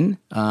have been,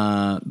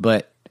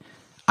 but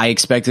I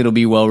expect it'll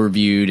be well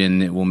reviewed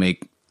and it will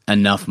make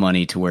enough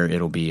money to where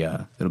it'll be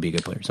a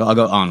good player. So I'll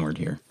go Onward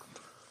here.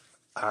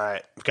 All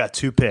right, I've got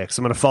 2 picks.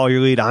 I'm going to follow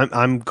your lead.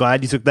 I'm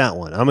glad you took that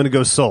one. I'm going to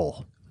go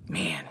Soul,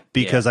 man,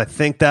 because I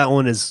think that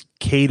one is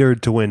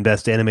catered to win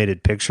Best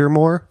Animated Picture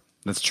more.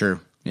 That's true.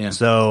 Yeah,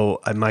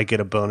 so I might get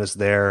a bonus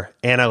there,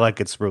 and I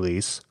like its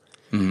release.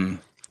 Mm-hmm.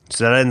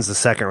 So that ends the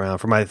second round.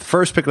 For my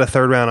first pick of the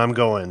third round, I'm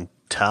going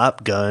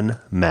Top Gun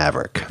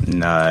Maverick.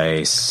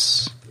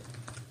 Nice.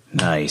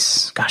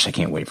 Gosh, I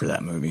can't wait for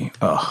that movie.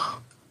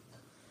 Oh.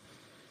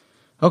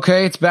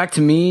 Okay, it's back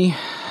to me.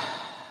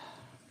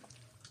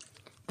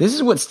 This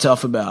is what's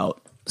tough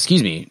about.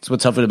 It's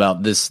what's tough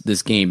about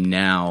this game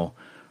now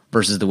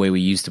versus the way we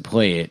used to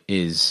play it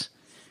is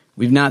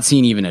we've not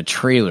seen even a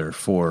trailer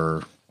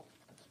for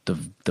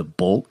the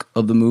bulk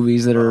of the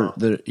movies that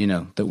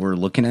we're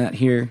looking at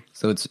here.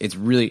 So it's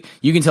really,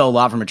 you can tell a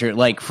lot from a trailer.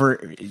 Like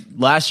for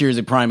last year as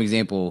a prime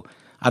example,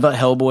 I thought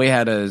Hellboy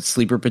had a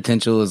sleeper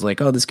potential as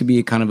like, oh, this could be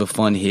a kind of a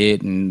fun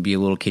hit and be a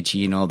little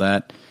kitschy and all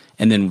that.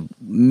 And then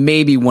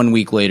maybe 1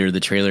 week later, the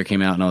trailer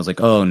came out and I was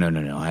like, oh,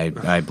 no,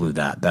 I blew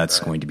that. That's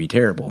going to be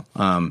terrible.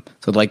 So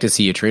I'd like to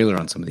see a trailer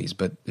on some of these,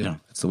 but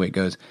that's the way it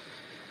goes.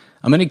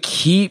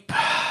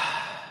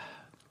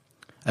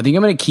 I think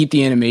I'm going to keep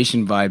the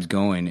animation vibes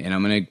going, and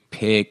I'm going to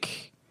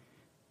pick.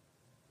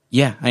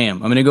 Yeah, I am.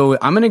 I'm going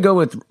to go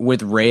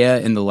with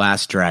Raya and the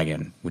Last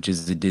Dragon, which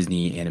is the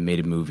Disney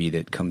animated movie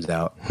that comes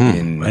out. I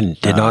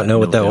did not know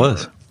what that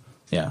was.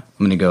 Yeah, I'm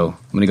going to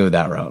go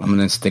that route. I'm going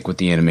to stick with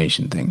the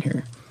animation thing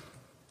here.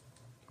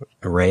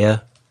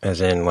 Raya, as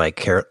in like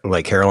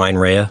Caroline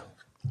Raya.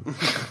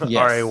 Yes,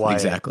 R-A-Y-A.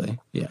 exactly.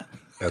 Yeah.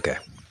 Okay.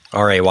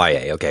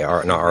 R-A-Y-A. Okay.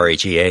 Not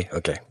R-H-E-A.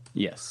 Okay.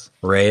 Yes.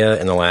 Raya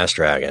and the Last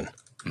Dragon.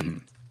 Mm-hmm.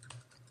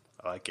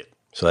 I like it.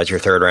 So that's your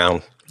third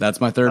round.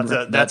 That's my third.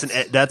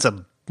 That's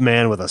a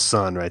man with a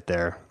son right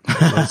there.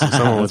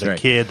 Someone with a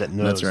kid that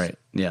knows. That's right.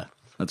 Yeah,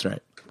 that's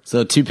right.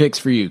 So 2 picks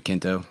for you,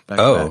 Kento. Back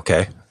to back.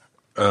 Okay.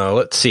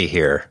 Let's see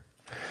here.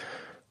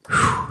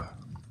 Whew.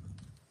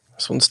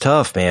 This one's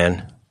tough,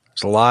 man.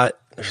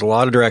 There's a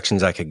lot of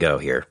directions I could go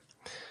here.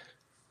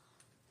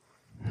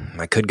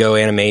 I could go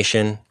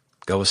animation,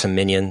 go with some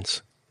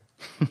Minions.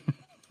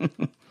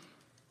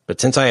 But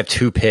since I have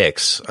 2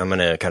 picks, I'm going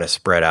to kind of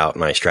spread out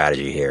my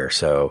strategy here.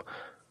 So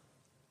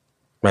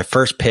my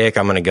first pick,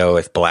 I'm going to go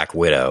with Black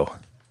Widow.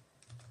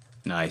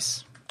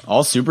 Nice.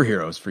 All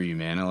superheroes for you,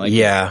 man. I like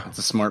it. It's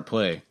a smart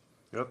play.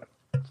 Yep.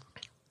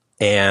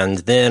 And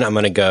then I'm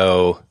going to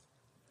go.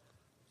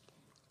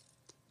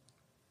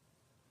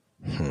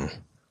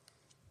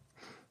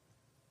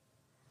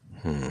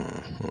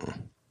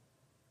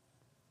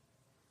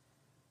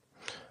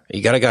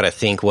 You gotta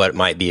think what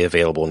might be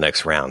available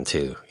next round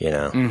too. You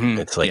know,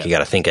 it's like you got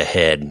to think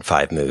ahead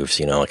 5 moves.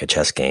 You know, like a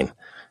chess game.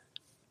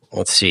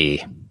 Let's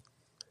see.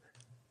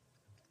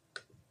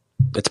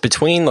 It's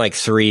between like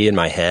 3 in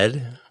my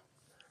head.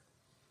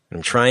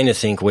 I'm trying to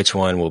think which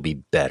one will be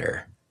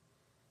better.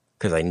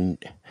 All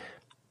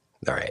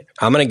right,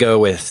 I'm gonna go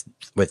with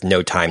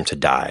No Time to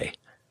Die.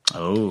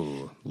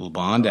 Oh, little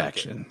Bond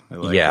action.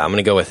 I'm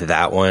gonna go with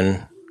that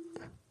one.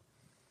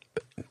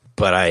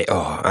 But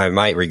I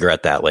might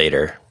regret that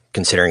later,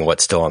 considering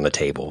what's still on the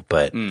table.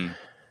 But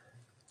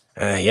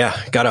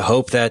gotta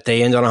hope that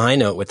they end on a high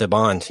note with the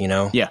Bond. You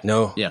know,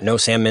 no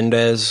Sam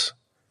Mendes.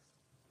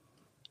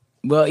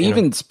 Well,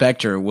 even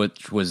Spectre,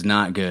 which was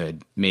not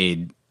good,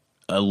 made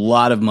a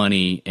lot of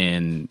money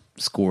and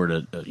scored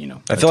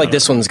I feel like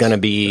this one's going to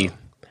be,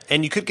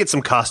 and you could get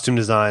some costume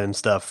design and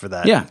stuff for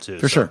that. Yeah, too,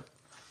 for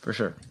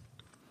sure.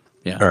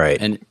 Yeah. All right,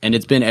 and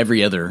it's been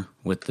every other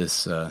with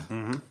this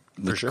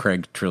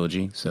Craig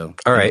trilogy. So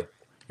all right,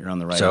 you're on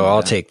the right. So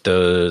I'll take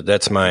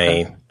that's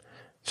my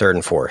third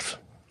and fourth.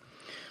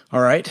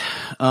 All right.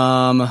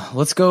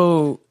 Let's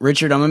go,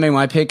 Richard. I'm gonna make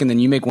my pick, and then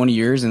you make one of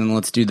yours, and then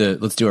let's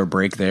do our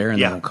break there,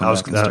 and then we'll come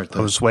back and start.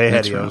 I was way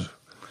ahead of you. I round.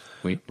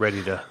 was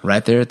ready to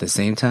right there at the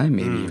same time,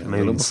 maybe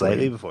maybe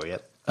slightly before.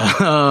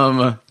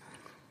 Yep.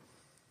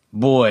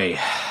 Boy,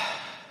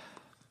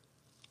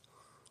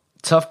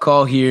 tough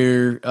call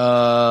here.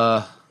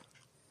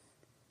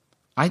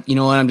 You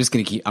know what? I'm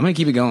gonna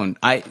keep it going.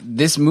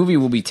 This movie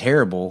will be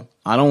terrible.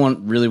 I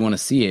don't really want to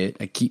see it.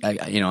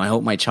 I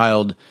hope my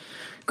child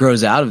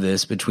grows out of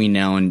this between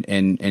now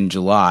and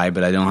July,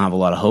 but I don't have a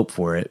lot of hope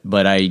for it.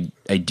 But I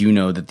do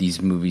know that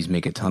these movies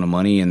make a ton of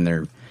money,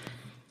 and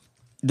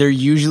they're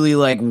usually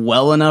like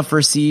well enough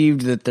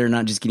received that they're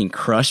not just getting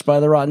crushed by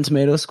the Rotten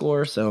Tomatoes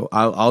score. So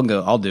I'll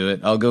do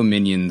it. I'll go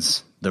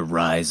Minions: The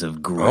Rise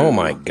of Gru. Oh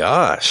my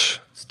gosh,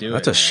 let's do it!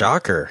 That's a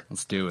shocker.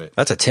 Let's do it.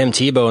 That's a Tim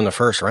Tebow in the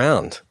first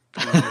round.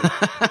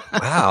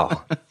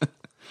 Wow.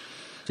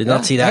 Did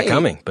not see that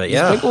coming, but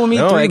yeah. Despicable Me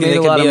 3 made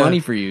a lot of money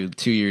for you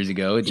 2 years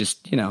ago. It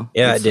just, Yeah,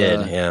 it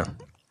did, yeah.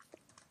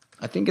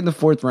 I think in the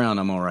 4th round,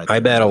 I'm all right.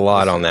 I bet a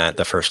lot on that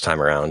the first time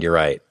around. You're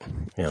right.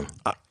 Yeah.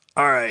 All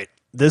right.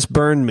 This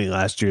burned me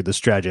last year, the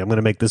strategy. I'm going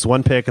to make this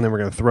one pick, and then we're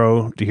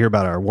going to hear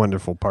about our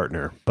wonderful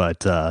partner.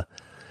 But I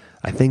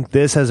think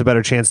this has a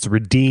better chance to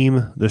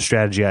redeem the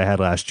strategy I had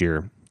last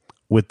year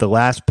with the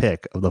last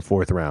pick of the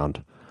 4th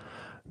round.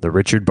 The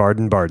Richard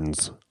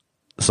Bardens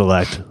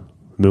select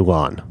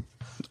Mulan.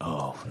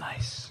 Oh,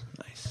 nice.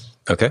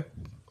 Okay.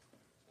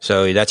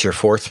 So that's your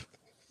 4th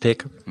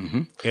pick?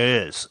 Mm-hmm. It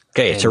is.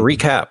 Okay, to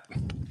recap,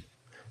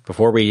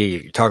 before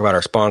we talk about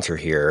our sponsor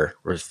here,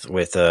 with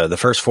the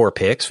first 4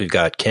 picks, we've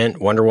got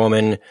Kent, Wonder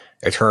Woman,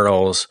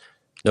 Eternals,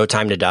 No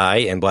Time to Die,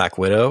 and Black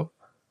Widow.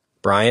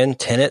 Brian,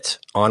 Tenet,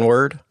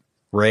 Onward,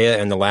 Raya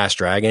and the Last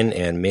Dragon,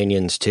 and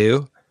Minions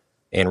 2.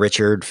 And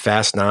Richard,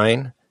 Fast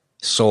 9,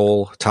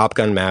 Soul, Top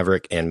Gun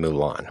Maverick, and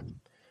Mulan.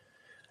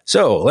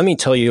 So let me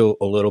tell you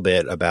a little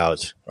bit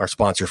about our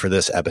sponsor for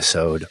this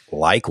episode,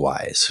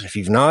 Likewise. If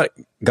you've not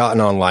gotten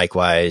on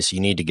Likewise,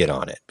 you need to get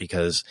on it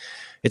because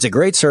it's a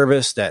great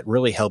service that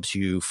really helps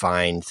you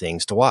find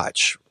things to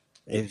watch.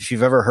 If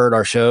you've ever heard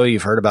our show,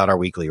 you've heard about our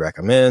weekly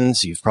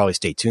recommends. You've probably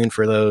stayed tuned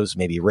for those,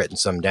 maybe written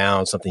some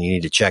down, something you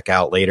need to check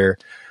out later.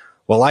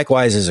 Well,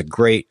 Likewise is a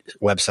great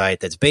website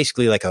that's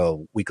basically like a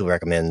weekly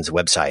recommends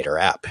website or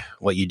app.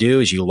 What you do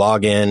is you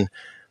log in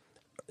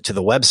to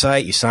the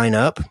website, you sign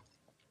up,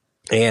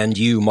 and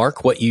you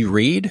mark what you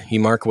read. You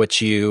mark what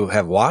you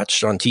have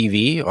watched on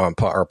TV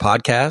or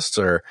podcasts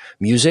or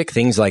music,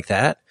 things like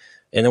that.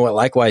 And then what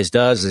Likewise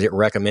does is it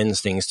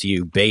recommends things to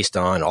you based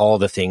on all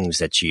the things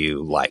that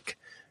you like.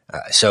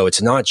 So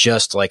it's not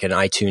just like an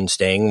iTunes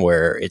thing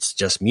where it's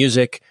just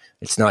music.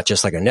 It's not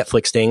just like a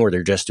Netflix thing where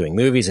they're just doing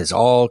movies. It's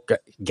all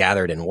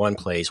gathered in one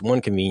place,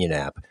 one convenient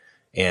app.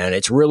 And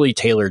it's really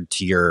tailored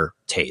to your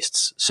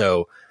tastes.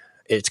 So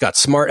it's got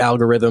smart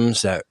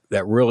algorithms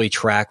that really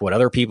track what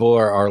other people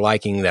are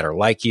liking that are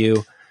like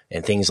you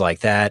and things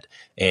like that.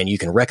 And you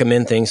can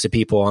recommend things to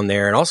people on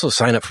there and also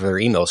sign up for their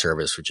email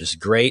service, which is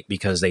great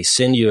because they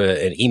send you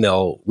an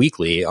email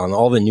weekly on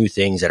all the new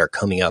things that are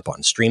coming up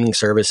on streaming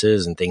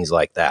services and things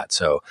like that.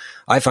 So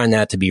I find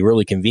that to be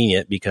really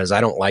convenient because I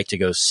don't like to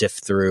go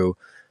sift through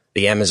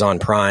the Amazon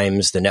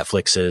Primes, the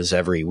Netflixes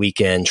every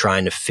weekend,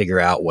 trying to figure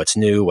out what's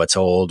new, what's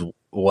old,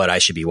 what I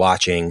should be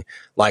watching.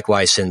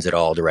 Likewise sends it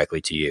all directly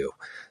to you.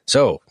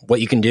 So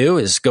what you can do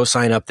is go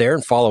sign up there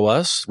and follow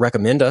us,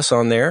 recommend us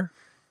on there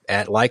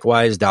at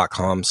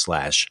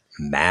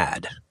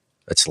likewise.com/mad.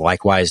 That's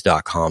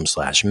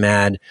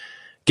likewise.com/mad.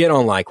 Get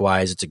on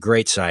Likewise. It's a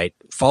great site.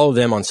 Follow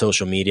them on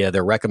social media.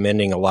 They're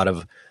recommending a lot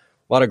of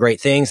great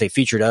things. They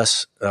featured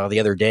us the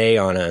other day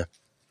on a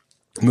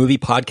movie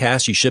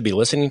podcast you should be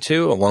listening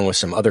to, along with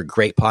some other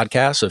great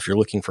podcasts. So if you're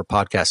looking for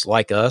podcasts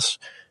like us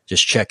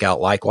just check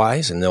out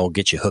Likewise and they'll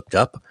get you hooked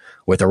up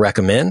with a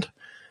recommend.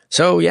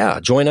 So yeah,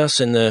 join us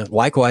in the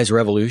Likewise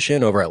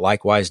revolution over at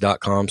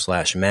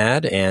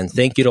likewise.com/mad. And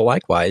thank you to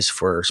Likewise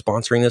for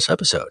sponsoring this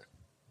episode.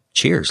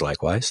 Cheers,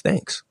 Likewise.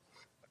 Thanks.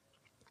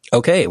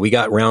 Okay, we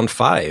got round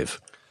 5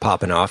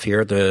 popping off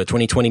here at the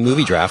 2020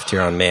 movie draft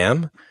here on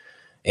MAM.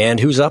 And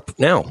who's up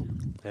now?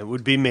 It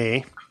would be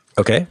me.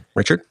 Okay,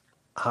 Richard?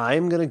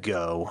 I'm going to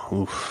go.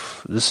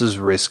 Oof, this is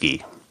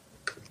risky.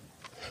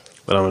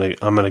 But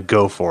I'm gonna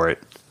go for it.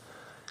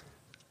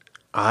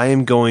 I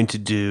am going to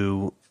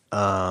do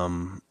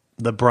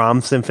the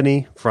Brahms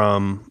Symphony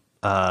from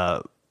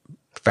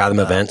Fathom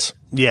Events.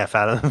 Yeah,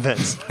 Fathom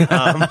Events.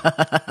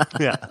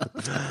 Yeah.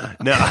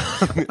 No.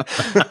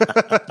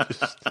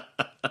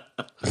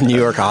 New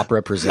York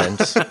Opera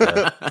presents.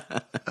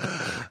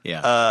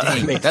 Yeah,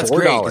 dang, that's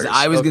great. 'Cause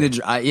I was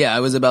I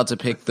was about to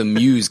pick the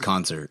Muse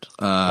concert.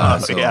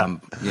 So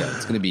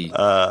it's gonna be.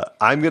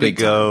 I'm gonna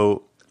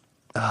go.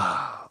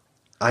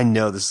 I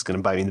know this is gonna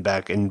bite me in the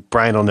back, and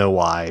Brian will know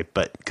why,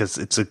 but because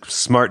it's a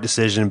smart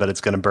decision, but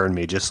it's gonna burn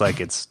me just like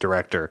its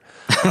director.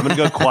 I'm gonna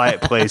go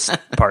Quiet Place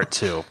Part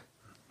 2.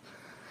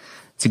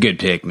 It's a good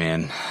pick,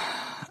 man.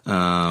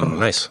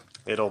 Nice.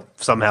 It'll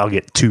somehow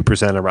get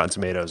 2% of Rotten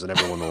Tomatoes, and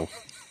everyone will.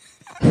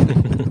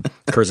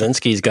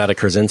 Krasinski's got a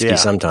Krasinski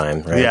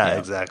sometime, right? Yeah,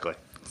 exactly.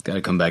 He's got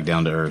to come back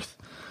down to earth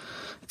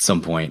at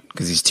some point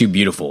because he's too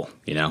beautiful.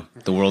 You know,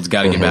 the world's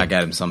got to get back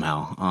at him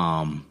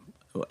somehow.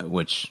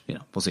 Which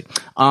we'll see.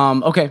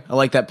 Okay, I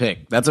like that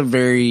pick. That's a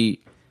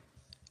very.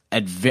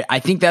 I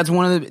think that's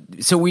one of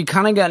the. So we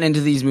kind of gotten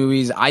into these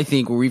movies. I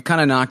think where we've kind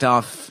of knocked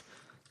off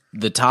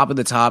the top of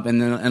the top,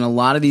 and a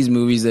lot of these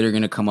movies that are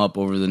going to come up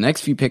over the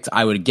next few picks,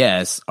 I would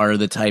guess, are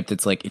the type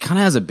that's like it kind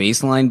of has a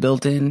baseline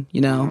built in,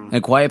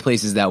 And Quiet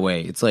Place is that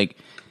way. It's like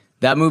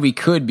that movie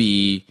could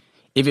be,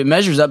 if it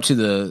measures up to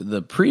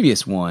the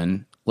previous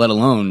one, let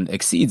alone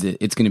exceeds it,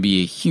 it's going to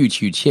be a huge,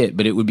 huge hit.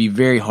 But it would be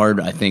very hard,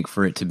 I think,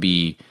 for it to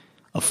be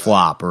a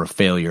flop or a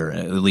failure,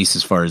 at least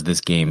as far as this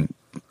game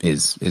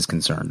is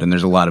concerned. And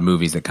there's a lot of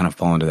movies that kind of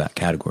fall into that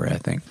category, I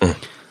think.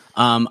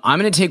 I'm going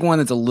to take one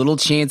that's a little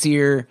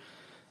chancier.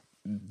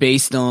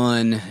 Based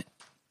on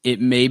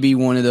it may be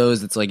one of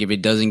those that's like if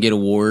it doesn't get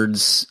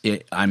awards,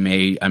 I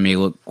may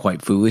look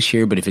quite foolish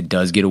here, but if it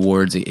does get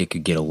awards, it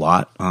could get a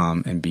lot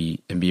and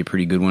be a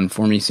pretty good one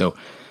for me. So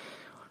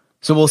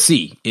we'll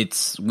see.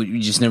 We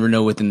just never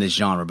know within this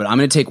genre. But I'm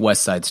going to take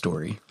West Side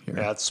Story here.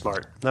 Yeah, that's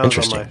smart. That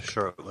was on my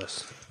short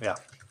list. Yeah.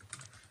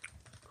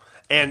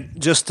 And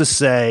just to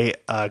say,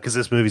 because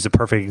this movie's a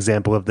perfect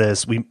example of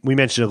this, we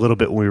mentioned a little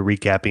bit when we were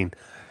recapping.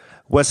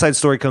 West Side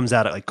Story comes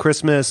out at like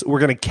Christmas.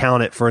 We're going to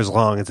count it for as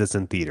long as it's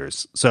in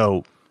theaters.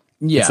 So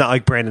it's not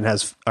like Brandon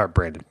has. Or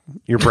Brandon,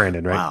 you're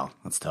Brandon, right? Wow,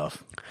 that's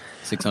tough.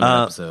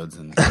 600 episodes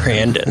and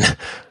Brandon.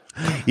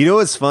 You know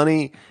what's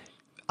funny?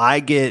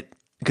 I get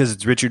because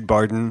it's Richard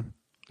Barden,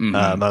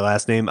 my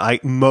last name.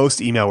 Most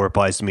email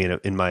replies to me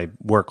in my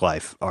work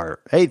life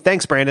are, "Hey,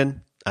 thanks,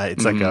 Brandon."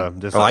 It's like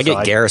I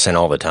get Garrison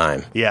all the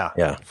time.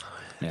 Yeah.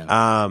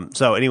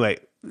 So anyway.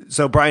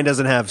 So Brian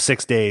doesn't have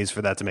 6 days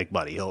for that to make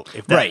money.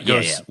 If that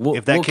kicks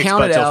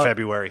butt till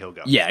February, he'll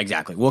go. Yeah,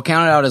 exactly. We'll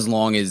count it out as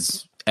long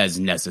as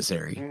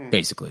necessary,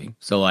 basically.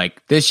 So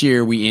like this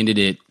year, we ended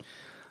it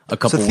a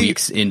couple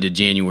weeks into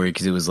January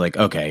because it was like,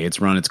 okay,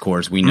 it's run its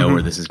course. We know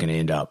where this is going to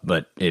end up.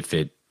 But if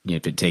it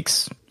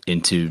takes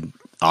into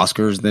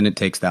Oscars, then it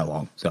takes that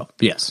long. So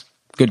yes,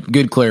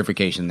 good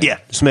clarification there. Yeah,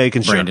 just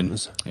making sure. Brandon.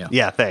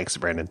 Yeah, thanks,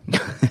 Brandon.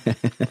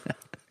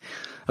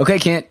 Okay,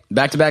 Kent,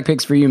 back-to-back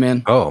picks for you,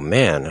 man. Oh,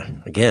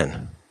 man.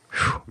 Again.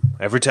 Whew.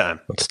 Every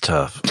time. It's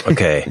tough.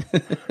 Okay.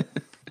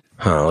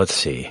 Let's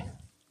see.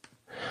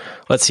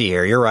 Let's see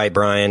here. You're right,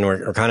 Brian.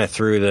 We're kind of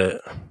through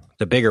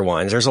the bigger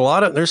ones. There's some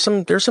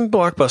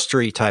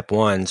blockbustery type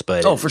ones,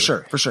 but for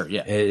sure.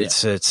 Yeah.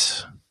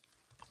 It's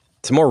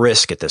more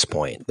risk at this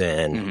point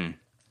than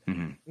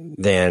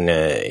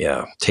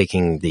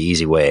taking the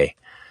easy way.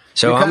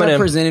 So You're I'm going to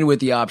presented with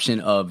the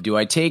option of, do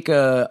I take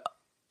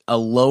a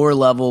lower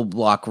level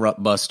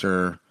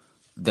blockbuster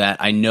that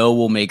I know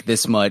will make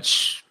this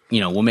much,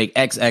 will make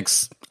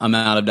XX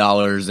amount of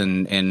dollars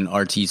and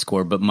RT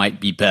score, but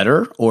might be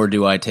better? Or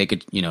do I take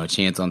a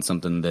chance on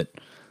something that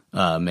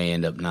may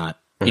end up not,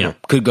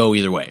 could go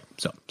either way?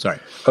 So, sorry.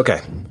 Okay.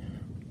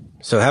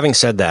 So having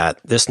said that,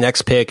 this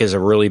next pick is a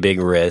really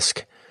big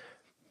risk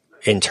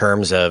in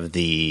terms of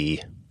the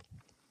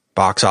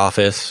box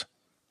office,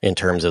 in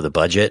terms of the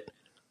budget.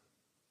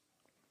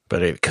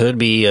 But it could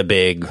be a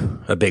big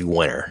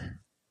winner.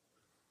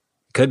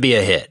 Could be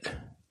a hit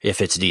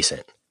if it's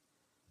decent.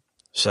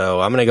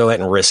 So I'm going to go ahead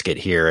and risk it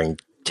here and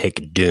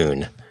take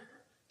Dune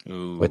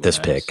with this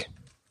pick.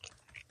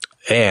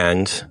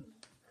 And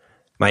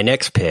my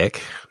next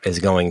pick is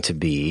going to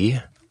be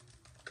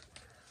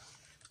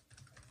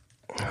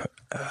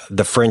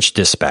The French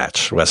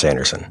Dispatch, Wes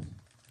Anderson.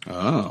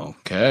 Oh,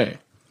 okay.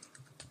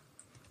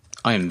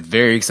 I am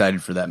very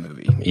excited for that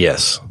movie.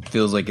 Yes.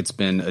 Feels like it's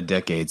been a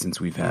decade since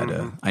we've had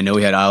I know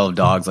we had Isle of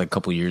Dogs like a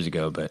couple years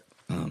ago, but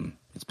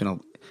it's been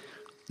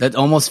That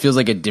almost feels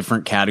like a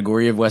different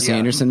category of Wes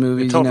Anderson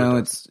movies. It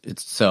totally does.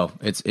 It's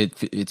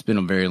been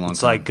a very long time.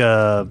 It's like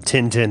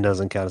Tintin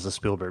doesn't count as a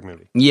Spielberg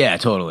movie. Yeah,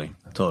 totally.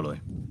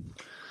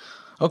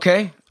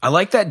 Okay, I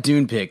like that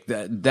Dune pick.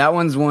 That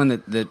one's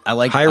one that I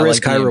like. High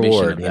risk, high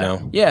reward. You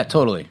know. Yeah,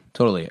 totally.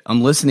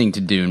 I'm listening to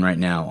Dune right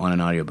now on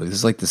an audiobook. This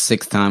is like the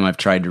 6th time I've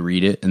tried to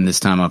read it, and this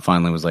time I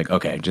finally was like,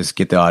 okay, just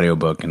get the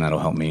audiobook, and that'll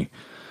help me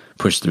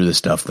push through the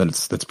stuff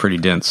that's pretty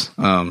dense.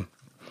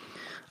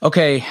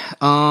 Okay,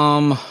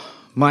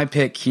 my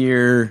pick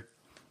here.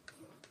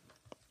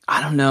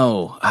 I don't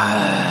know.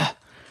 I've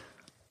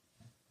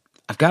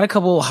got a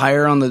couple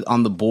higher on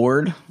the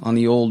board, on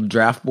the old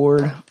draft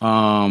board.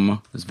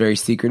 It's very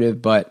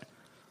secretive, but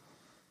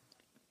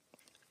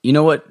you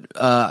know what?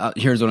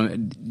 Here's what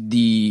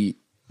the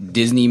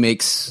Disney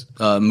makes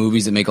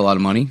movies that make a lot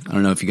of money. I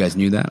don't know if you guys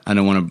knew that. I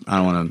don't want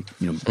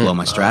to blow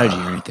my strategy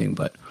or anything,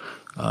 but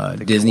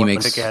Disney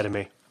makes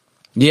Academy.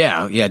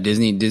 Yeah,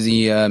 Disney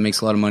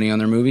makes a lot of money on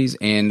their movies,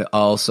 and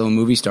also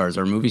movie stars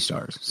are movie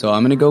stars. So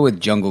I'm going to go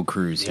with Jungle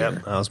Cruise here.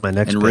 That was my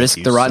next and pick,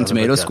 risk the Rotten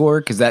Tomato score,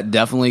 because that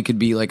definitely could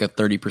be like a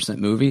 30%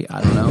 movie.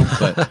 I don't know,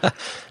 but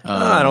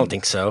I don't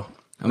think so.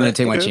 I'm going to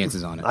take my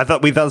chances on it.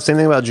 We thought the same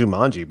thing about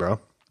Jumanji, bro.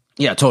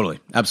 Yeah,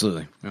 totally,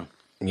 absolutely.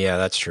 Yeah,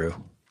 that's true.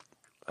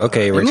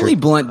 Okay, Richard. Emily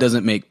Blunt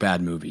doesn't make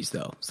bad movies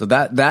though, so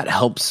that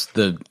helps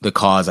the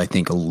cause, I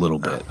think, a little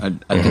bit. I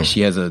think she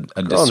has a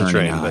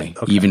discerning eye,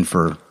 even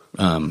for.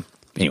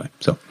 Anyway,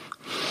 so.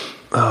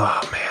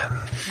 Oh,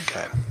 man.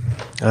 Okay.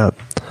 I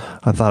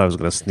thought I was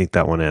going to sneak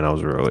that one in. I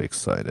was really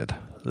excited.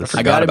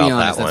 I got to be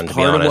honest. That's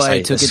part of why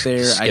I took it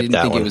there. I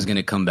didn't think it was going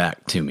to come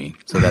back to me.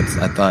 So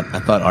I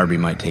thought Arby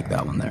might take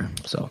that one there.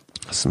 So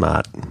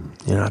smart.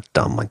 You're not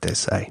dumb like they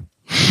say.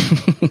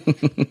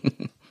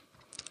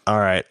 All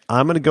right.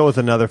 I'm going to go with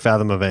another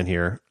Fathom event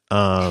here.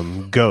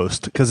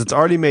 Ghost, because it's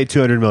already made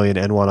 $200 million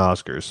and won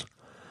Oscars.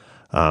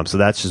 So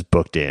that's just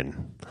booked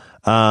in.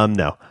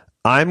 No.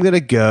 I'm going to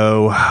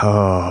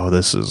go,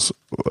 this is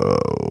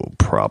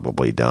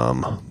probably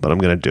dumb, but I'm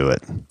going to do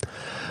it.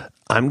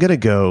 I'm going to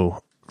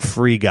go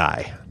Free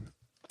Guy.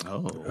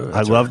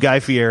 I love Guy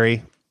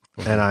Fieri,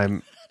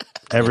 and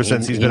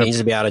since he needs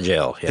to be out of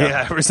jail.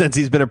 Yeah, ever since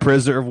he's been a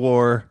prisoner of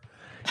war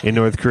in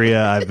North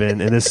Korea,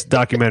 and this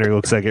documentary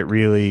looks like it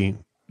really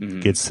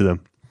gets to the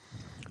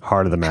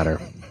heart of the matter.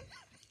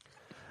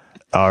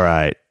 All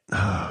right.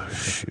 Oh,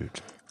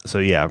 shoot. So,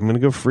 yeah, I'm going to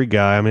go Free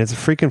Guy. I mean, it's a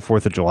freaking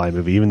 4th of July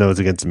movie. Even though it's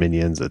against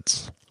Minions,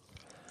 it's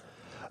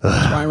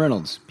Ryan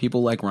Reynolds.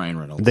 People like Ryan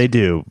Reynolds. They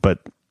do, but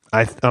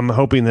I'm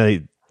hoping that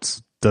he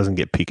doesn't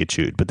get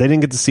Pikachu'd. But they didn't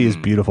get to see his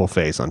beautiful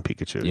face on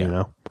Pikachu, you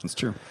know? That's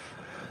true.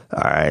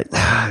 All right.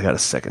 I got a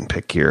second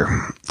pick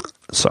here.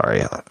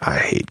 Sorry, I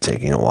hate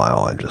taking a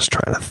while. I'm just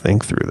trying to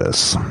think through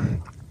this.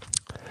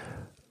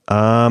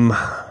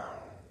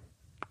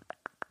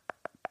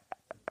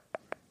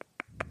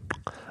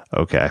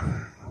 Okay.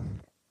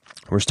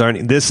 We're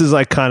starting. This is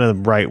like kind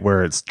of right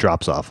where it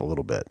drops off a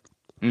little bit.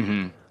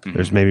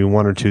 There's maybe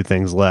one or two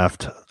things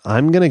left.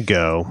 I'm going to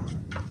go.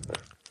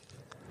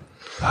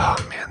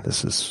 Oh, man,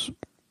 this is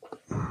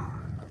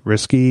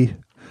risky.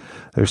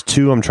 There's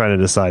two I'm trying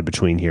to decide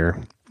between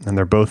here, and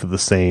they're both of the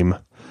same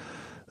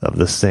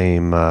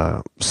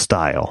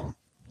style.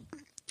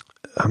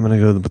 I'm going to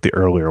go with the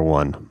earlier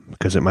one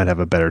because it might have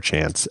a better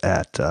chance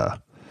at.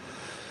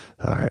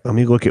 All right, let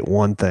me look at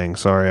one thing.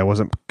 Sorry, I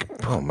wasn't.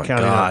 Oh my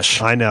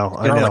gosh! I know.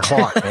 You're on the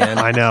clock, man.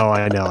 I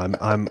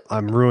know.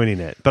 I'm ruining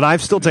it, but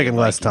I've still taken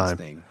less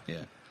time.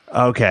 Yeah.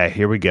 Okay,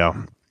 here we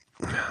go.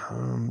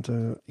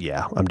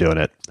 Yeah, I'm doing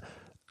it.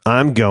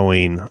 I'm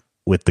going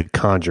with The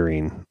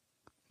Conjuring.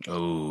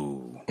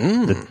 Oh,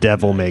 The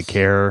Devil May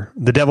Care.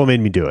 The Devil Made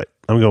Me Do It.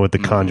 I'm going with The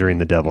Conjuring.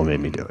 The Devil Made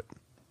Me Do It.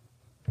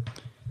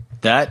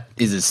 That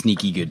is a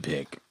sneaky good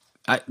pick.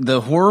 The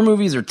horror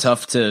movies are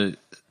tough to.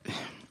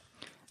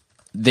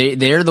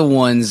 They're the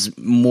ones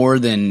more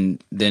than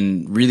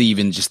really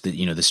even just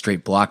the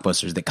straight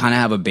blockbusters that kind of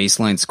have a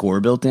baseline score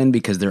built in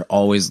because they're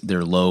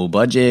low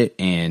budget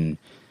and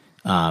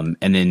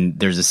then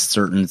there's a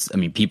certain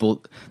segment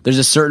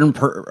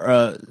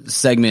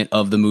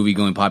of the movie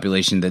going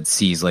population that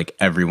sees like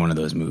every one of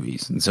those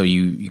movies, and so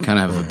you kind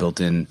of have a built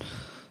in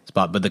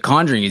spot. But The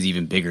Conjuring is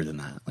even bigger than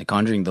that. Like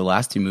Conjuring, the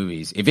last two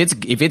movies, if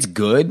it's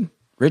good,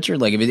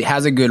 Richard, like if it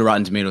has a good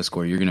Rotten Tomato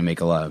score, you're gonna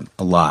make a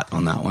lot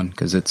on that one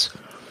because it's.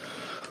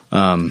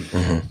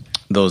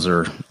 Those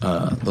are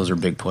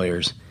big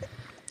players.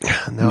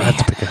 No, I have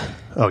to pick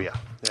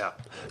yeah.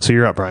 So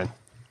you're up, Brian.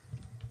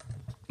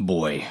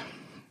 Boy.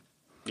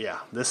 Yeah,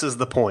 this is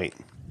the point.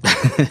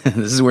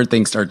 This is where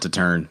things start to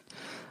turn.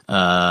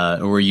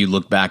 Where you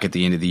look back at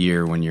the end of the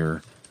year when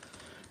you're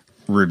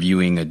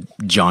reviewing a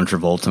John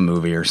Travolta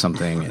movie or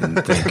something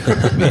and think,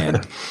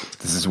 man,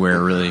 this is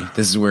where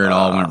it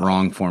all went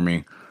wrong for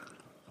me.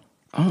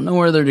 I don't know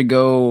whether to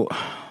go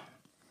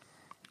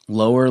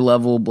lower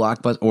level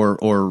blockbuster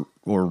or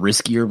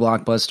riskier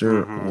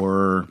blockbuster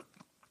or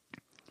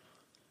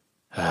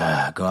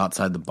go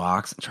outside the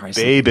box and try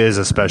something. Babe is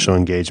a special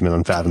engagement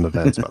on Fathom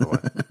Events, by the way.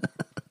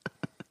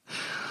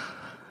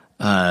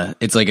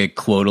 It's like a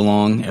quote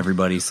along.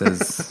 Everybody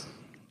says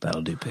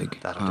that'll do, pig.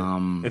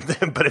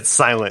 But it's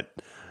silent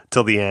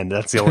till the end.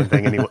 That's the only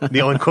thing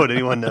the only quote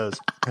anyone knows.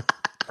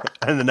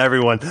 And then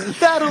everyone,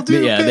 that'll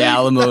do. Yeah, pig. the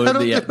Alamo,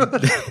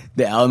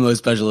 the Alamo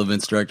special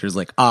events director is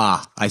like,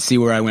 I see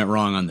where I went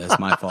wrong on this.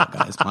 My fault,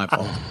 guys. My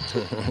fault.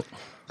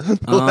 The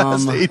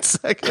last 8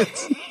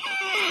 seconds.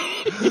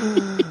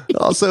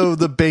 Also,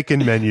 the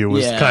bacon menu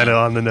was kind of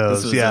on the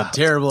nose. This was a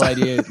terrible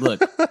idea.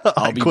 Look,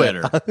 I'll be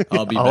better.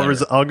 I'll be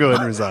better. I'll go ahead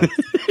and resign.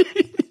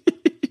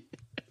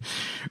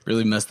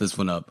 Really messed this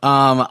one up.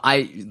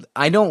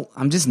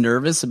 I'm just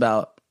nervous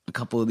about a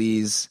couple of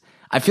these.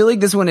 I feel like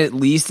this one at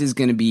least is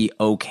going to be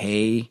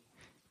okay,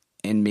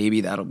 and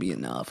maybe that'll be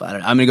enough. I'm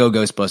going to go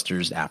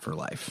Ghostbusters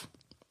Afterlife.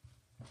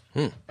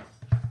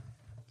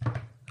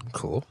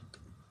 Cool.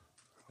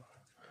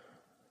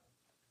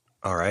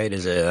 All right,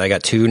 I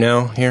got 2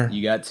 now here?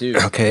 You got 2.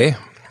 Okay.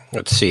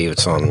 Let's see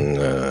what's on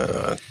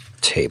the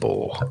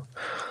table.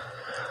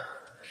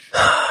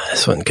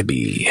 This could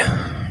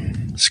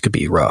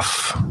be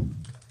rough.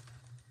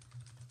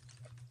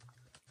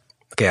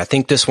 Okay, I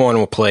think this one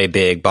will play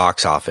big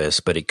box office,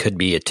 but it could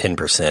be a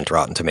 10%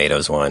 Rotten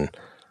Tomatoes one.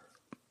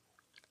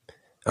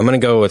 I'm going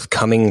to go with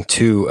Coming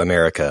to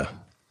America.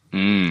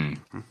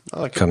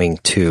 Coming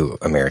to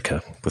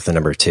America with the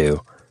number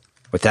 2.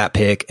 With that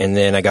pick, and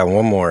then I got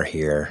one more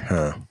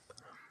here.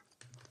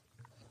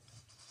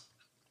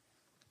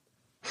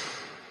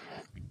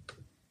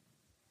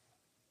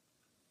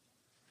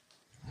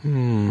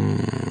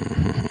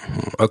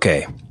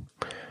 Okay.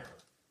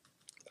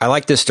 I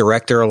like this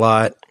director a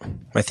lot.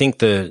 I think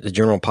the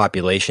general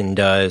population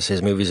does.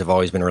 His movies have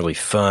always been really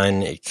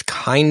fun. It's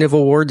kind of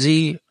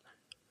awardsy,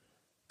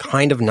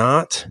 kind of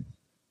not.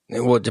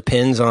 Well, it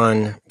depends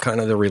on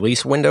kind of the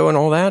release window and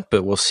all that,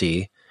 but we'll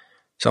see.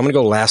 So I'm going to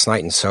go Last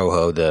Night in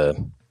Soho,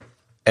 the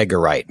Edgar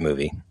Wright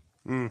movie.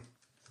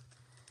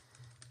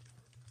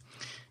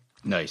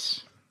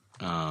 Nice.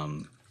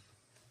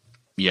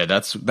 Yeah,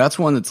 that's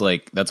one that's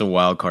like, that's a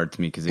wild card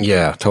to me because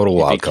total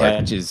wild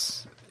card.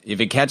 If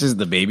it catches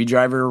the Baby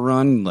Driver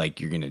run, like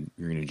you're gonna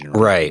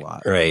generate a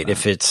lot. Right. I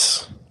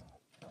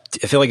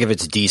feel like if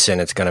it's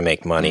decent, it's gonna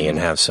make money and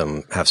have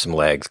some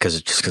legs because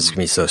it's gonna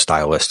be so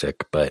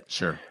stylistic. But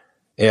sure,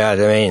 yeah. I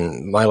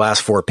mean, my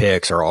last 4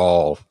 picks are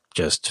all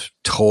just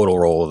total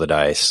roll of the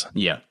dice.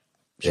 Yeah,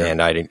 sure.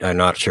 And I'm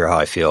not sure how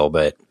I feel,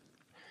 but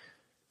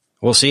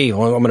we'll see.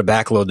 Well, I'm gonna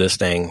backload this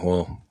thing.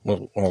 We'll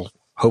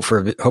hope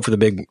for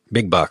the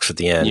big bucks at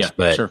the end. Yeah,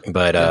 but sure.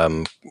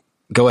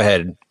 Go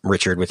ahead,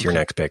 Richard, with your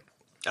next pick.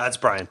 That's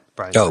Brian.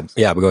 Oh,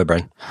 yeah, but go ahead,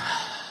 Brian.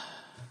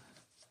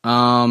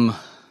 I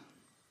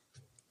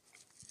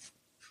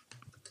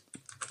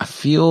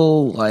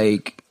feel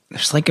like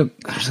there's a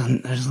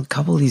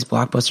couple of these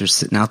blockbusters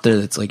sitting out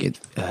there that's like it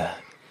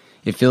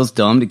feels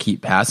dumb to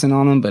keep passing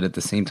on them, but at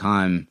the same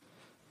time,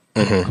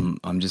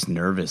 I'm just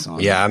nervous on.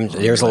 Yeah,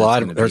 there's a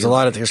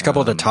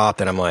couple at the top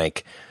that I'm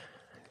like,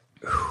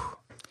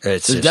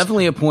 there's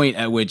definitely a point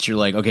at which you're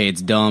like, okay,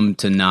 it's dumb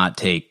to not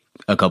take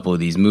a couple of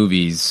these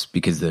movies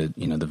because the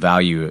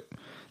value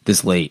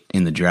this late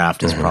in the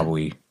draft is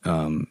probably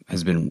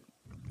has been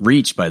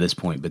reached by this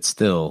point, but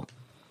still,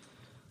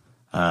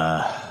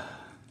 I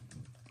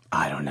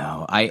don't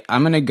know.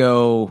 I'm gonna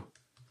go.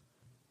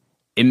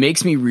 It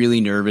makes me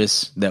really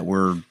nervous that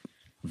we're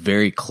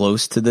very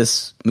close to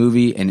this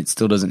movie and it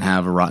still doesn't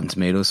have a Rotten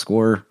Tomatoes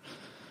score.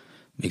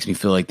 Makes me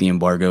feel like the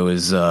embargo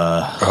is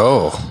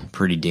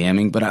pretty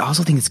damning, but I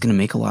also think it's gonna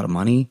make a lot of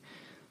money.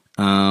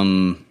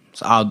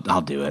 So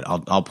I'll do it.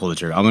 I'll pull the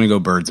trigger. I'm going to go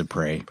Birds of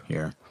Prey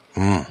here.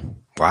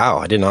 Wow,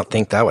 I did not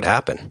think that would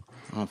happen.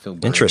 I don't feel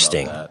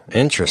interesting. About that.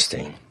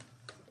 Interesting.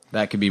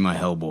 That could be my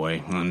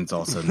Hellboy when it's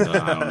all said and done.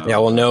 I don't know. Yeah,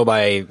 we'll know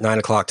by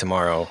 9:00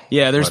 tomorrow.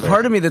 Yeah, there's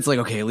part of me that's like,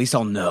 okay, at least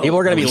I'll know. People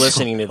are going to be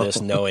listening to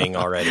this knowing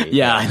already.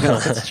 Yeah, I know.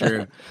 That's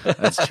true.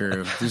 That's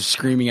true. They're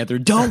screaming at their,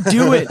 don't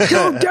do it.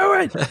 Don't do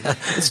it.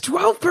 It's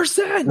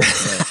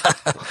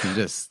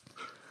 12%.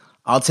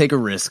 I'll take a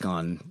risk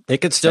on.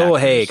 It could still,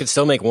 it could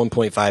still make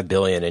 1.5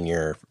 billion and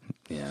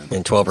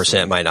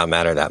 12% might not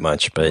matter that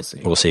much, but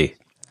we'll see.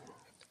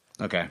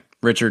 Okay.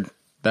 Richard,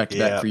 back to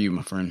back for you,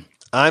 my friend.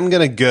 I'm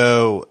going to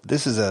go,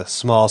 this is a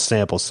small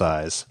sample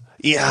size.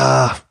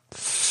 Yeah.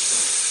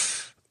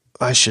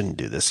 I shouldn't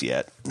do this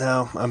yet.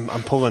 No, I'm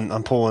pulling,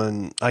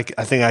 I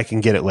think I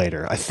can get it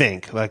later. I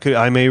think.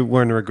 I may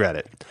learn to regret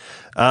it.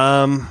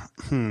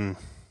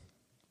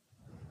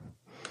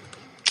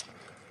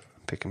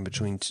 Picking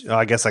between two.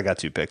 I guess I got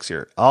 2 picks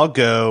here. I'll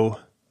go.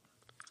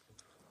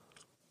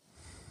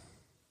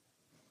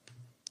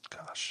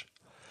 Gosh.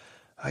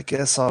 I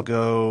guess I'll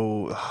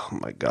go. Oh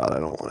my God, I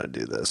don't want to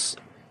do this.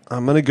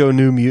 I'm going to go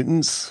New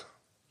Mutants.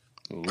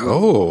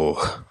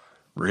 Oh.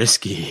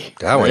 Risky.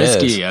 That one is.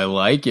 Risky. I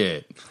like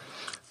it.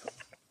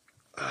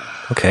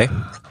 Okay.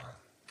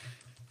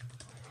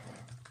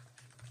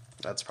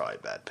 That's probably a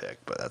bad pick,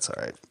 but that's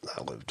all right.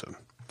 I'll live to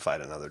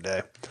fight another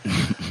day.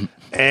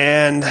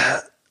 And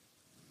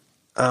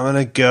I'm going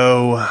to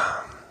go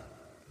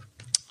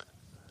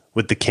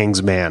with The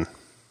King's Man.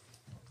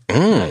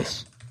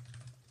 Nice.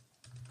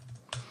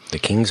 The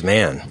King's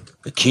Man.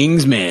 The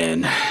King's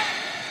Man.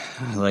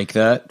 I like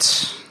that.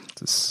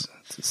 It's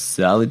a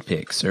solid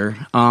pick, sir.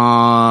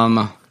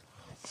 Man,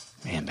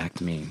 back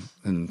to me.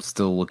 I'm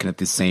still looking at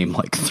the same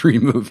like 3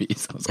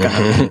 movies. I was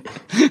kind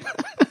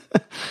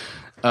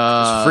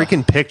of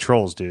freaking pick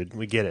Trolls, dude.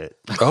 We get it.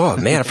 Oh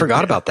man, I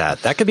forgot about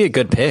that. That could be a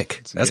good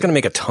pick. That's going to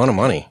make a ton of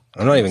money.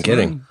 I'm not even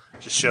kidding.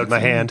 Just showed my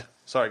hand.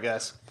 Sorry,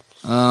 guys.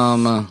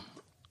 I'm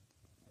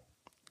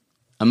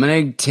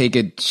gonna take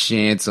a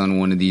chance on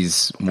one of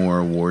these more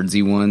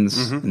awardsy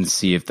ones and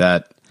see if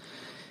that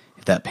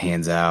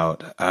pans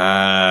out.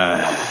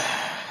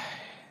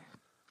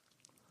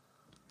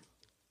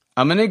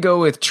 I'm gonna go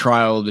with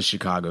Trial of the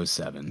Chicago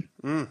 7.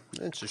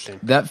 Interesting.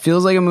 That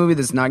feels like a movie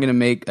that's not gonna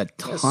make a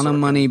ton of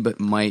money, but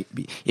might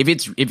be. If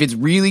it's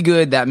really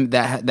good,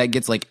 that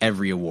gets like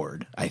every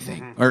award, I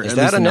think. Or Is at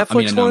that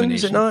least a Netflix one?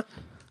 Is it not?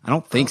 I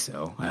don't think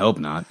so. I hope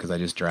not, because I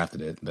just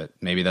drafted it. But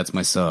maybe that's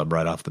my sub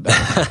right off the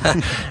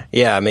bat.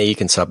 Yeah, maybe you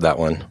can sub that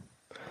one.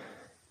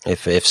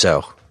 If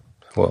so,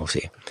 we'll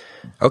see.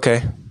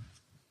 Okay,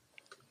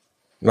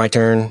 my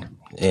turn.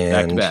 And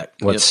Back to back.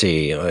 Let's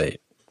see. I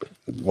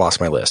lost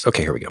my list.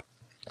 Okay, here we go.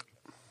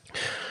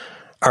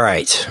 All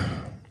right,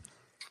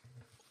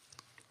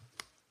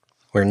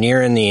 we're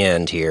nearing the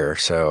end here,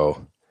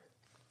 so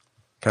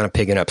kind of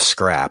picking up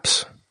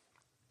scraps.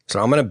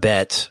 So I'm going to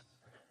bet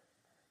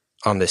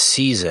on the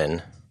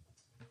season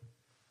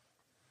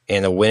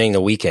and the winning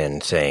the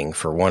weekend thing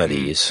for one of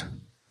these,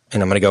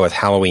 and I'm going to go with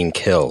Halloween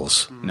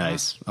Kills.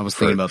 Nice. I was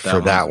thinking about that for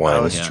one. that one.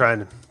 I was trying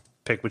to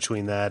pick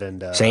between that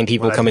and Same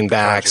people when I coming did the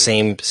back.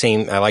 Conjuring.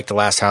 Same. I like the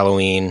last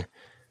Halloween,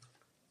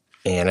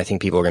 and I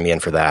think people are going to be in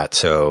for that.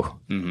 So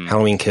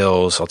Halloween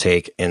Kills, I'll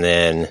take, and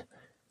then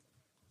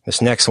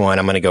this next one,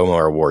 I'm going to go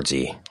more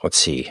awardsy. Let's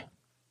see.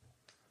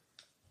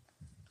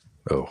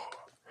 Oh,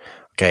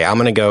 okay. I'm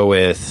going to go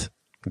with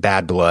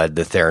Bad Blood,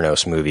 the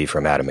Theranos movie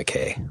from Adam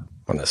McKay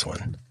on this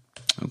one.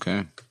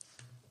 Okay.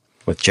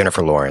 With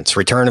Jennifer Lawrence.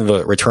 Return of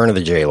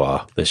the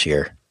J-Law this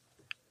year.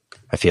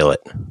 I feel it.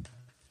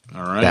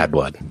 All right. Bad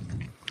Blood.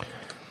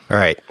 All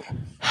right.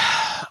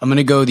 I'm going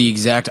to go the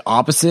exact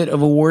opposite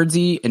of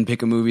awardsy and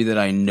pick a movie that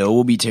I know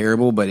will be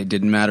terrible, but it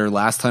didn't matter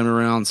last time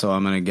around, so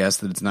I'm going to guess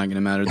that it's not going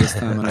to matter this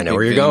time. I know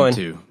where you're going.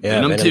 2.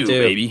 Yeah, Venom 2, 2.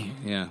 baby.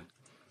 Yeah.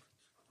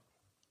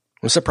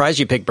 I'm surprised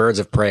you picked Birds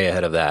of Prey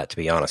ahead of that, to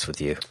be honest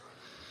with you.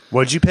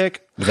 What'd you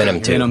pick?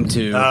 Venom 2. Venom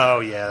 2. Oh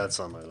yeah, that's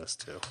on my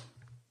list too.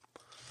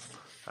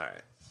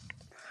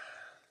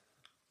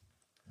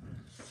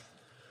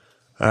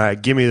 All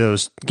right, give me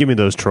those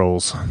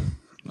Trolls.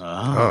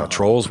 Oh,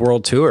 Trolls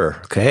World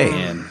Tour. Okay.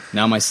 And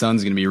now my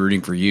son's going to be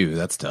rooting for you.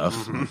 That's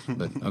tough.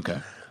 But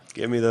okay.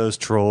 Give me those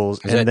Trolls.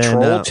 Is that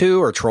Troll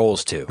 2 or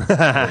Trolls 2?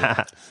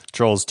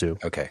 Trolls 2.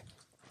 Okay.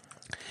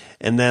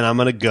 And then I'm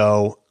gonna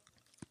go.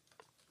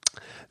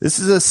 This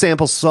is a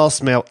small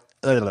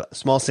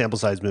sample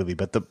size movie,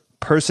 but the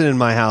person in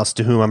my house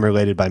to whom I'm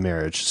related by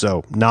marriage,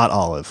 so not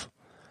Olive,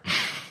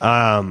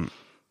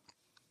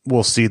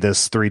 will see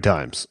this 3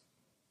 times.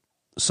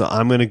 So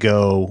I'm going to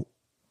go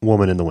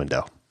Woman in the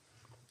Window.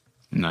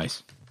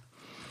 Nice.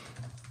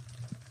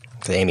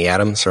 It's Amy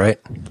Adams,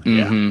 right?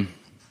 Mm-hmm.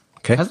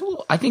 Okay.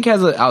 I think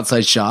has an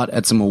outside shot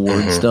at some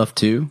award stuff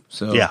too.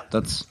 So yeah,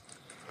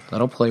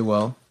 that'll play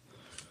well.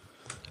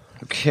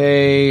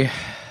 Okay.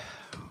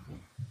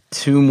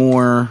 2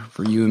 more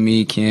for you and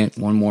me, Kent.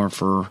 1 more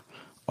for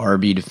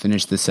RB to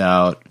finish this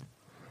out.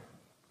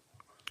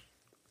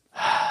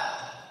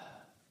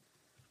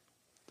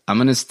 I've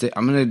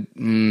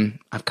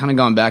kind of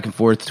gone back and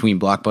forth between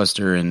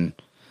Blockbuster and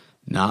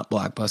not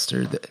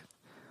Blockbuster.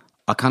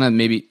 I'll kind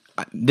of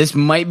this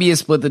might be a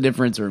split the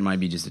difference, or it might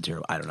be just a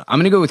terrible. I don't know. I'm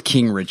going to go with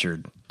King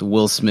Richard, the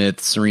Will Smith,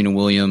 Serena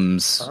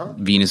Williams,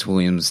 Venus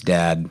Williams'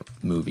 dad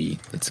movie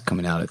that's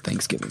coming out at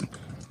Thanksgiving.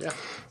 Yeah.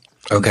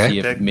 Okay. See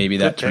if maybe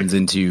that turns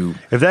into.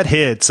 If that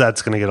hits,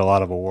 that's going to get a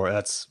lot of awards.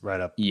 That's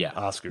right up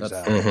Oscars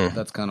that's, out.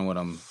 That's kind of what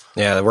I'm.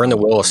 Yeah, we're in the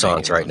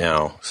Willisons right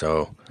now,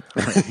 so.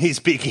 He's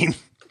speaking.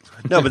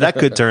 No, but that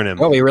could turn him.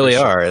 Well, we really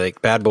are.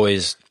 Like, Bad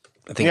Boys,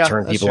 I think,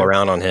 turn that's people true.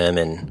 around on him,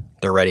 and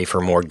they're ready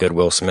for more good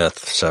Will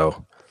Smith,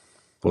 so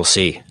we'll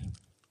see.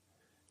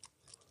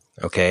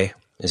 Okay.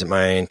 Is it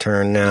my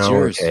turn now? It's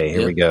yours. Okay,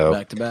 here we go.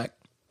 Back to back.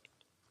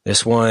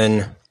 This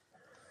one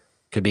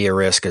could be a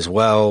risk as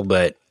well,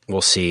 but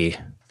we'll see.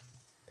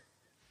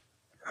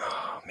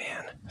 Oh,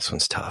 man. This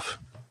one's tough.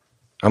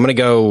 I'm going to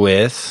go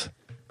with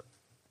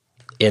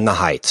In the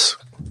Heights.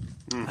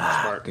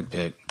 Smart. Good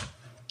pick.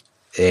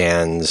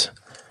 And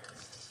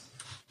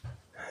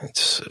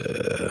it's,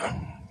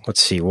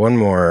 let's see, one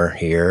more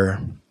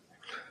here.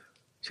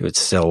 See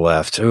what's still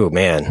left. Oh,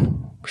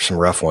 man. Some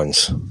rough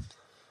ones.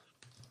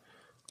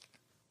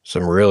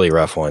 Some really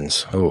rough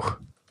ones. Oh,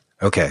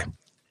 okay.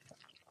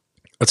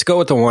 Let's go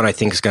with the one I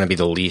think is going to be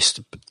the least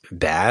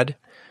bad.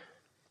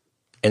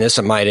 And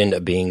this might end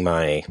up being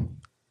my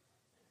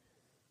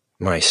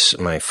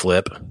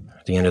flip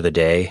at the end of the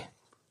day.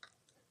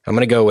 I'm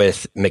going to go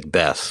with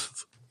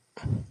Macbeth.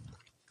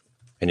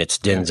 And it's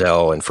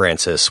Denzel and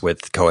Francis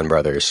with Coen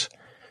brothers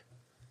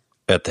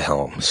at the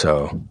helm.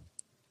 So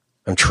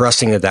I'm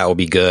trusting that will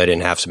be good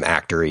and have some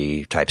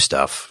actory type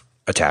stuff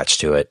attached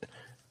to it.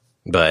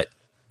 But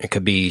it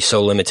could be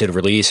so limited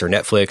release or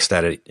Netflix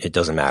that it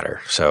doesn't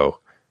matter. So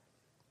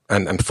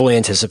I'm fully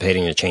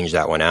anticipating to change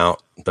that one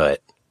out,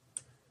 but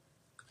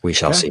we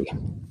shall see.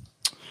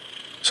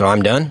 So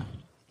I'm done.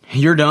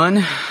 You're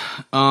done.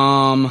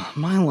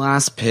 My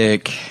last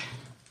pick.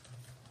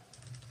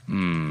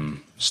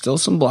 Still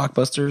some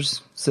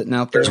blockbusters sitting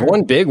out there. There's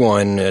one big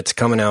one that's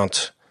coming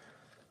out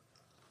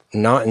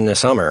not in the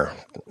summer.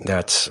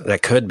 That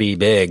could be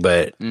big,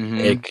 but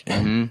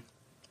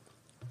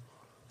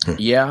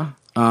yeah.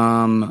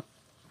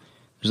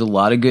 There's a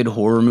lot of good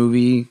horror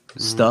movie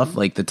stuff,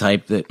 like the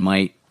type that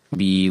might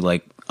be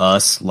like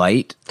Us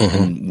light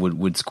and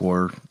would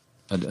score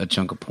a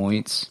chunk of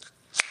points.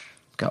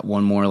 Got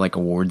one more like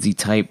awardsy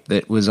type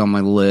that was on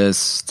my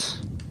list.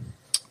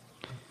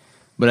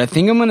 But I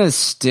think I'm gonna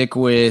stick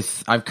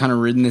with. I've kind of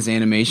ridden this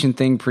animation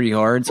thing pretty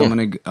hard, so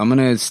I'm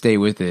gonna stay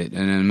with it,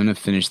 and I'm gonna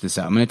finish this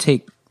out. I'm gonna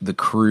take The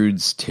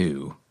Croods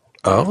 2.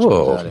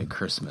 Oh, Out at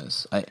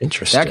Christmas.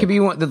 interesting. That could be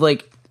one that,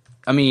 like,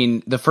 I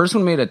mean, the first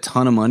one made a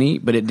ton of money,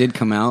 but it did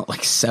come out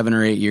like 7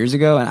 or 8 years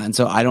ago, and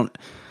so I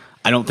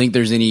don't think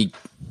there's any,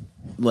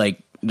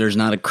 like, there's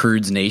not a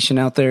Croods Nation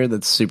out there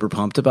that's super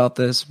pumped about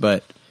this,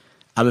 but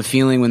I have a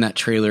feeling when that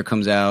trailer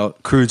comes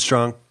out, Crude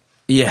strong.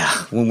 yeah,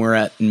 when we're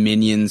at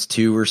Minions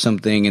 2 or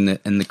something, and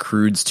the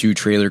Croods 2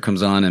 trailer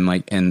comes on,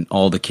 and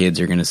all the kids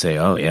are gonna say,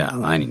 "Oh yeah,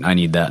 I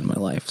need that in my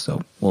life."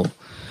 So, well,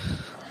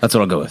 that's what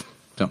I'll go with.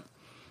 So,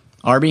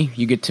 Arby,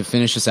 you get to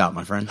finish us out,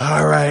 my friend.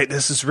 All right,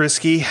 this is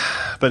risky,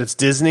 but it's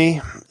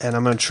Disney, and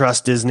I'm going to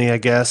trust Disney, I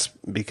guess,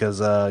 because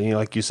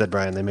like you said,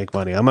 Brian, they make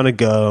money. I'm going to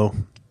go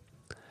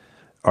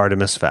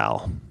Artemis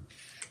Fowl.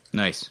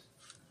 Nice.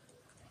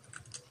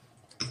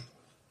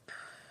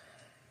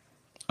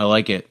 I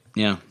like it.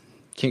 Yeah,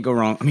 can't go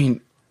wrong. I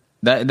mean,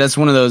 that's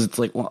one of those. It's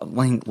like, well,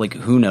 like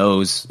who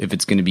knows if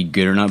it's going to be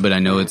good or not? But I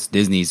know it's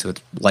Disney, so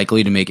it's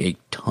likely to make a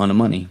ton of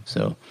money.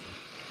 So,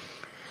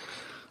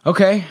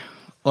 okay.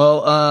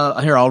 Well,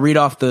 here I'll read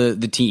off the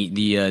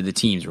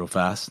teams real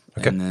fast,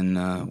 and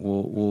then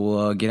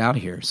we'll get out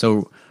of here.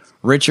 So,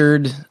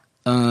 Richard's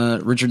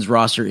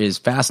roster is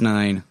Fast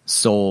 9,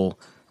 Soul,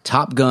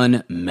 Top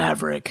Gun,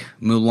 Maverick,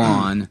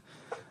 Mulan,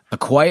 A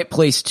Quiet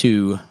Place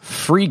 2,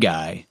 Free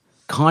Guy,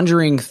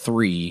 Conjuring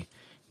 3,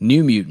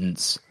 New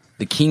Mutants,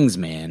 The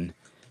Kingsman,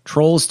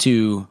 Trolls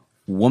 2,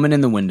 Woman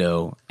in the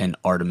Window, and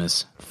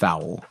Artemis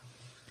Fowl.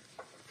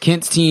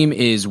 Kent's team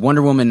is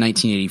Wonder Woman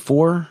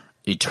 1984,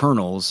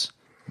 Eternals,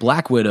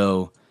 Black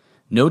Widow,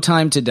 No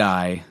Time to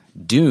Die,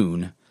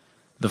 Dune,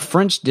 The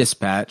French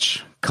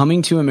Dispatch,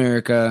 Coming to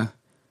America,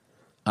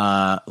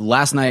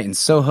 Last Night in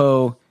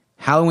Soho,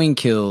 Halloween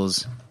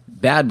Kills,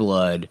 Bad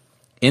Blood,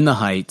 In the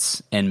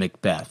Heights, and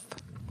Macbeth.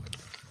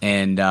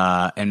 And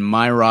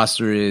my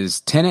roster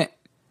is Tenet,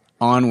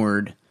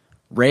 Onward,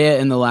 Raya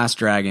and the Last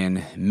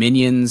Dragon,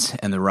 Minions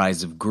and the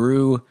Rise of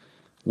Gru,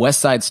 West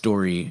Side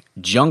Story,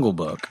 Jungle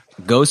Book,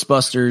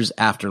 Ghostbusters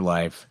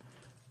Afterlife,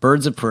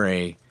 Birds of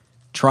Prey,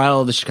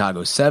 Trial of the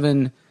Chicago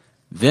 7,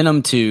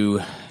 Venom 2,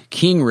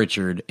 King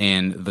Richard,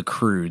 and The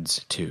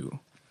Croods 2.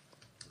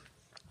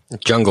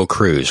 Jungle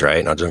Cruise,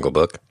 right? Not Jungle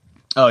Book.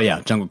 Oh,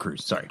 yeah, Jungle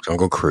Cruise. Sorry.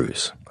 Jungle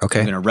Cruise.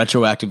 Okay. I'm going to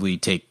retroactively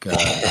take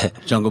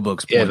Jungle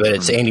Book's Yeah, points but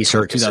it's from Andy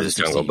Serkis's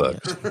 2016. Jungle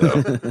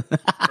Book.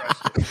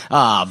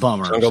 Ah,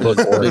 bummer. Jungle Book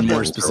Should have been more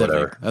Origins or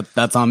specific.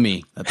 That's on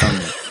me. That's on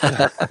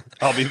me.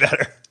 I'll be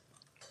better.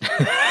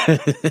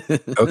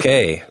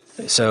 Okay.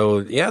 So,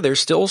 yeah, there's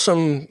still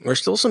some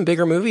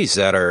bigger movies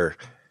that are,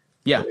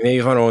 Yeah. maybe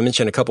if I want to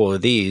mention a couple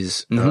of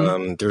these.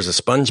 There's a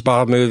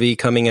SpongeBob movie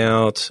coming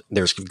out.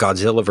 There's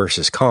Godzilla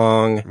versus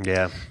Kong.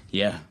 Yeah.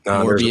 Yeah.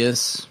 there's-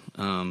 Morbius.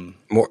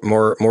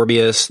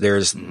 Morbius.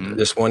 There's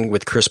this one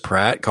with Chris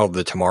Pratt called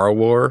The Tomorrow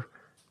War.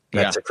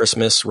 That's Yeah. a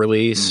Christmas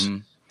release.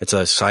 It's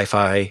a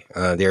sci-fi.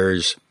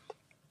 There's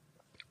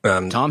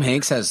Tom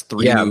Hanks has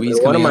 3 yeah. movies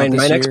One of coming out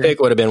this my next year.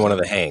 pick would have been one of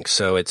the Hanks.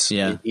 So it's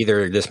Yeah.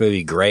 either this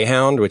movie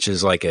Greyhound, which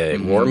is like a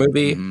war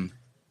movie,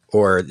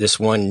 or this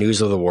one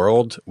News of the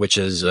World, which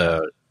is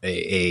a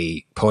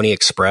Pony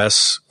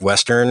Express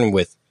Western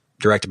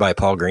directed by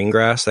Paul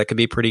Greengrass. That could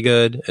be pretty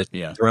good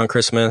around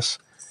Christmas.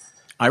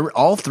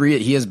 All 3,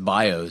 he has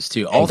bios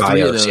too. All 3 of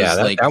bios, those yeah,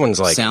 that one's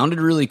like- sounded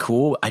really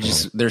cool.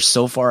 They're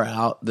so far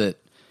out that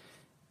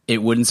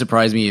it wouldn't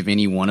surprise me if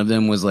any one of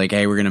them was like,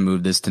 hey, we're going to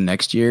move this to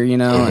next year,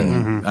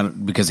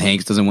 and because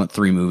Hanks doesn't want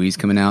 3 movies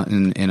coming out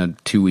in a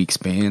 2-week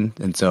span.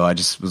 And so I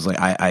just was like,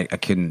 I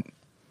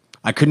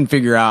couldn't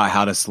figure out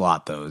how to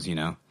slot those,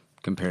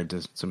 compared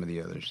to some of the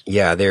others.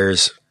 Yeah,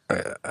 there's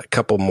a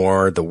couple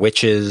more. The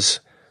Witches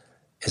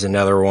is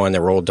another one. The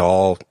Roald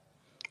Dahl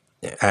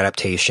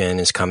adaptation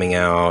is coming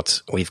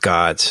out. We've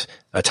got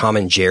a Tom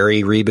and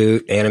Jerry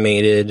reboot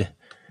animated.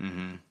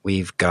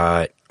 We've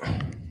got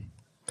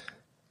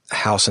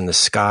House in the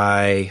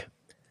Sky.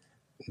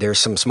 There's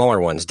some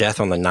smaller ones. Death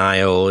on the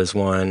Nile is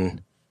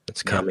one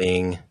that's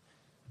coming.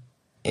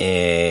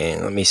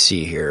 And let me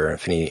see here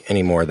if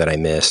any more that I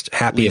missed.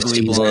 Happiest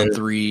Legally Season. Blonde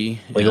 3.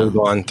 Legally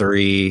Blonde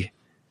 3.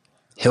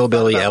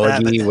 Hillbilly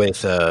Elegy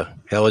with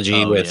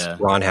Elegy with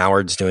Ron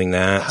Howard's doing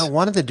that. I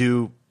wanted to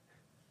do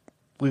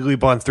Legally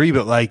Blonde 3,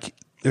 but like,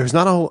 there's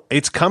not a.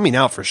 It's coming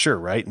out for sure,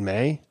 right? In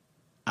May.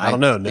 I don't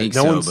know.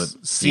 No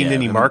one's seen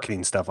any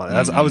marketing stuff on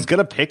it. I was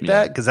gonna pick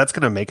that because that's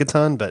gonna make a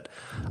ton, but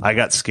I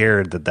got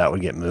scared that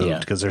would get moved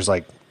because there's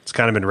like it's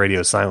kind of been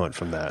radio silent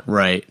from that.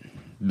 Right.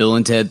 Bill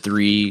and Ted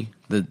 3,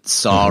 the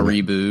Saw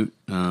reboot.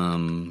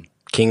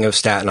 King of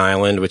Staten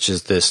Island, which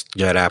is this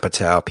Judd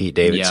Apatow, Pete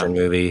Davidson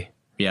movie.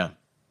 Yeah.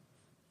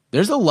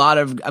 There's a lot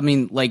of, I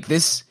mean, like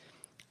this,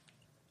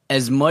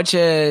 as much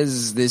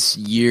as this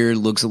year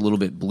looks a little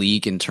bit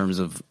bleak in terms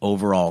of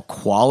overall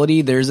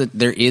quality, there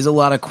is a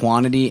lot of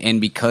quantity, and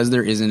because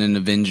there isn't an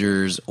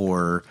Avengers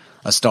or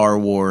a Star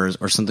Wars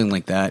or something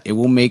like that, it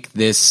will make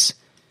this,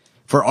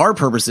 for our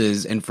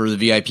purposes and for the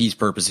VIP's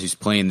purpose who's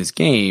playing this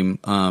game,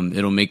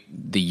 it'll make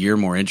the year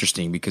more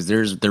interesting because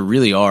there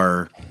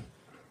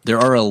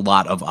are a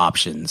lot of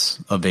options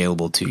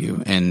available to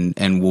you, and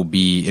it'll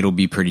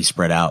be pretty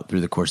spread out through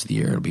the course of the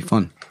year. It'll be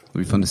fun. It'll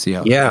be fun to see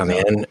how. Yeah,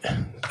 man,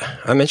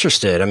 I'm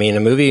interested. I mean,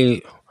 a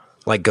movie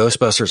like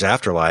Ghostbusters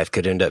Afterlife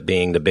could end up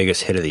being the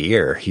biggest hit of the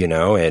year, you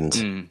know.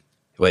 And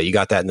you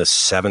got that in the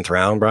 7th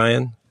round,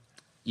 Brian?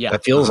 Yeah,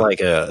 that feels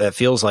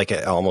like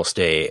almost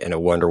a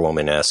Wonder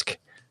Woman-esque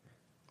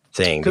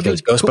thing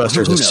because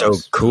Ghostbusters is so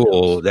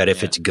cool that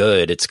if it's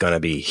good, it's going to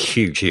be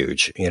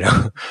huge, you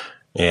know.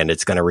 And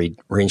it's going to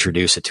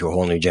reintroduce it to a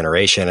whole new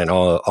generation and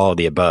all of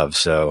the above.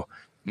 So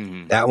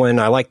that one,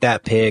 I like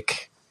that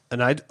pick.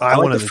 And I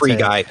like the Free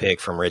Guy pick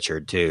from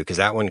Richard too, because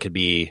that one could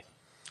be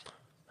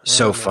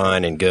so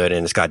fun and good,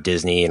 and it's got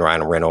Disney and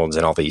Ryan Reynolds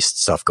and all these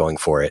stuff going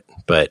for it.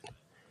 But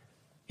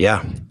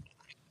yeah,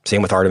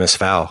 same with Artemis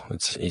Fowl.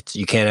 It's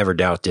you can't ever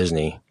doubt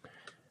Disney.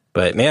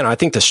 But man, I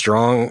think last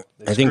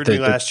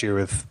year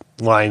with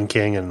Lion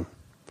King and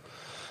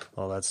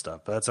all that stuff,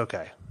 but that's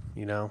okay.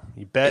 You know,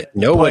 you bet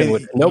nobody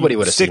would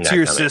have seen that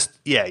coming. System.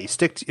 Yeah,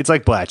 it's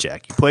like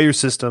blackjack. You play your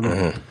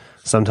system.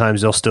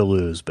 Sometimes you'll still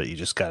lose, but you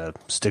just gotta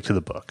stick to the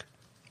book.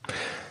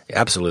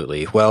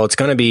 Absolutely. Well, it's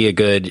going to be a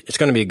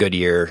good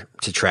year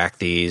to track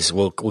these.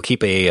 We'll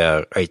keep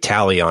a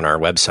tally on our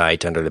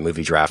website under the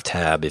movie draft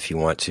tab if you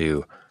want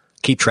to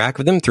keep track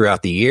of them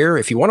throughout the year.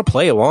 If you want to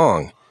play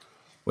along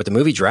with the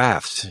movie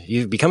draft,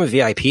 you become a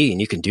VIP and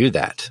you can do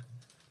that.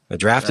 The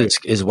draft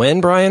is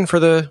when, Brian, for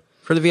the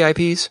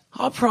VIPs?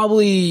 I'll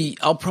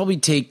probably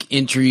take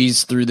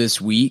entries through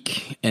this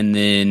week, and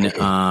then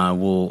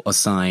we'll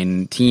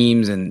assign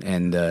teams,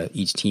 and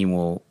each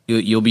team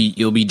you'll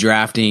be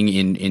drafting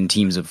in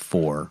teams of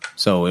 4.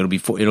 So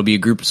it'll be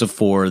groups of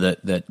 4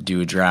 that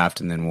do a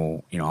draft, and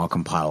then I'll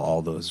compile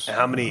all those.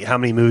 How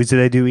many movies do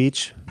they do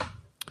each?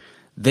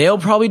 They'll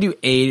probably do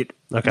 8.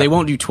 Okay. They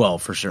won't do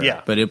 12 for sure.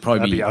 Yeah, but it'll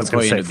probably be. I was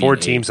going to say 4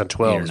 teams on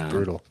 12 is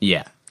brutal.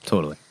 Yeah,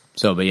 totally.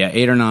 So, but yeah,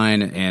 8 or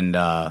 9,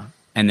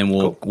 and then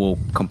we'll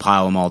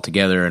compile them all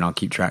together, and I'll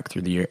keep track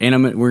through the year.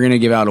 And we're going to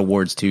give out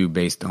awards too,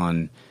 based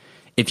on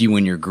if you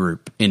win your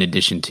group, in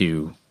addition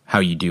to how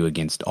you do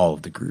against all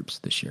of the groups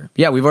this year.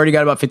 Yeah, we've already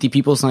got about 50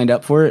 people signed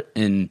up for it,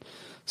 and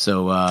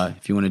so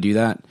if you want to do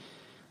that,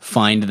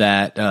 find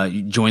that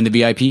join the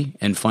VIP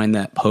and find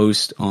that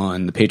post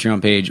on the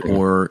Patreon page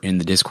or in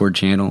the Discord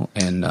channel,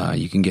 and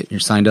you can get your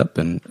signed up,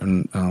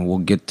 and we'll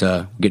get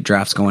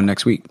drafts going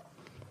next week.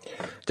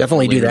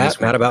 Definitely do that.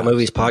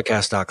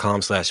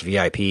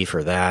 MadAboutMoviesPodcast.com/VIP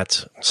for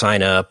that.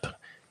 Sign up.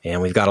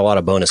 And we've got a lot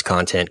of bonus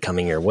content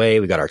coming your way.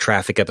 We got our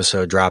traffic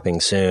episode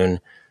dropping soon.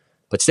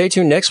 But stay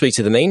tuned next week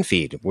to the main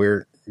feed.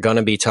 We're going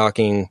to be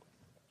talking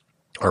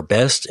our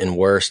best and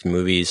worst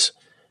movies,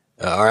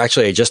 or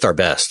actually just our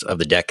best of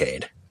the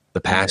decade,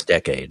 the past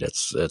decade.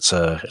 It's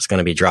going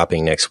to be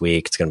dropping next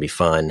week. It's going to be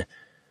fun.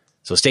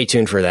 So stay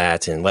tuned for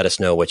that and let us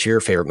know what your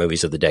favorite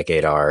movies of the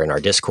decade are in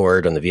our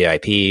Discord, on the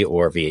VIP,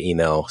 or via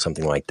email,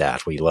 something like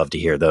that. We'd love to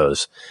hear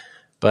those.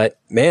 But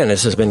man,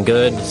 this has been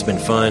good. It's been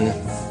fun.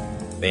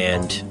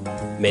 And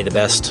may the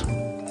best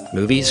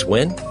movies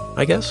win,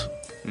 I guess.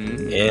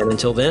 And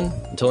until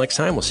next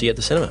time, we'll see you at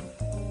the cinema.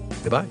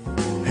 Goodbye.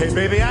 Hey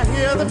baby, I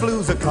hear the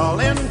blues are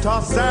calling,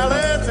 tossed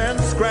salads and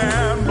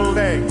scrambled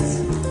eggs.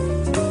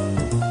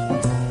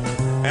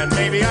 And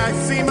maybe I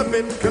seem a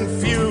bit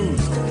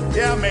confused.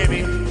 Yeah,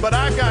 maybe, but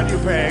I got you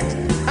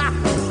pegged.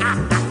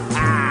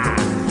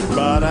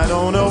 But I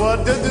don't know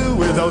what to do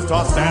with those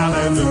tossed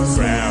salads and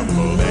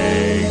scrambled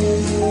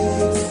eggs.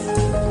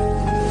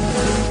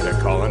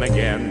 They're calling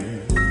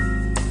again.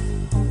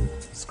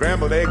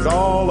 Scrambled eggs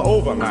all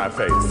over my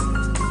face.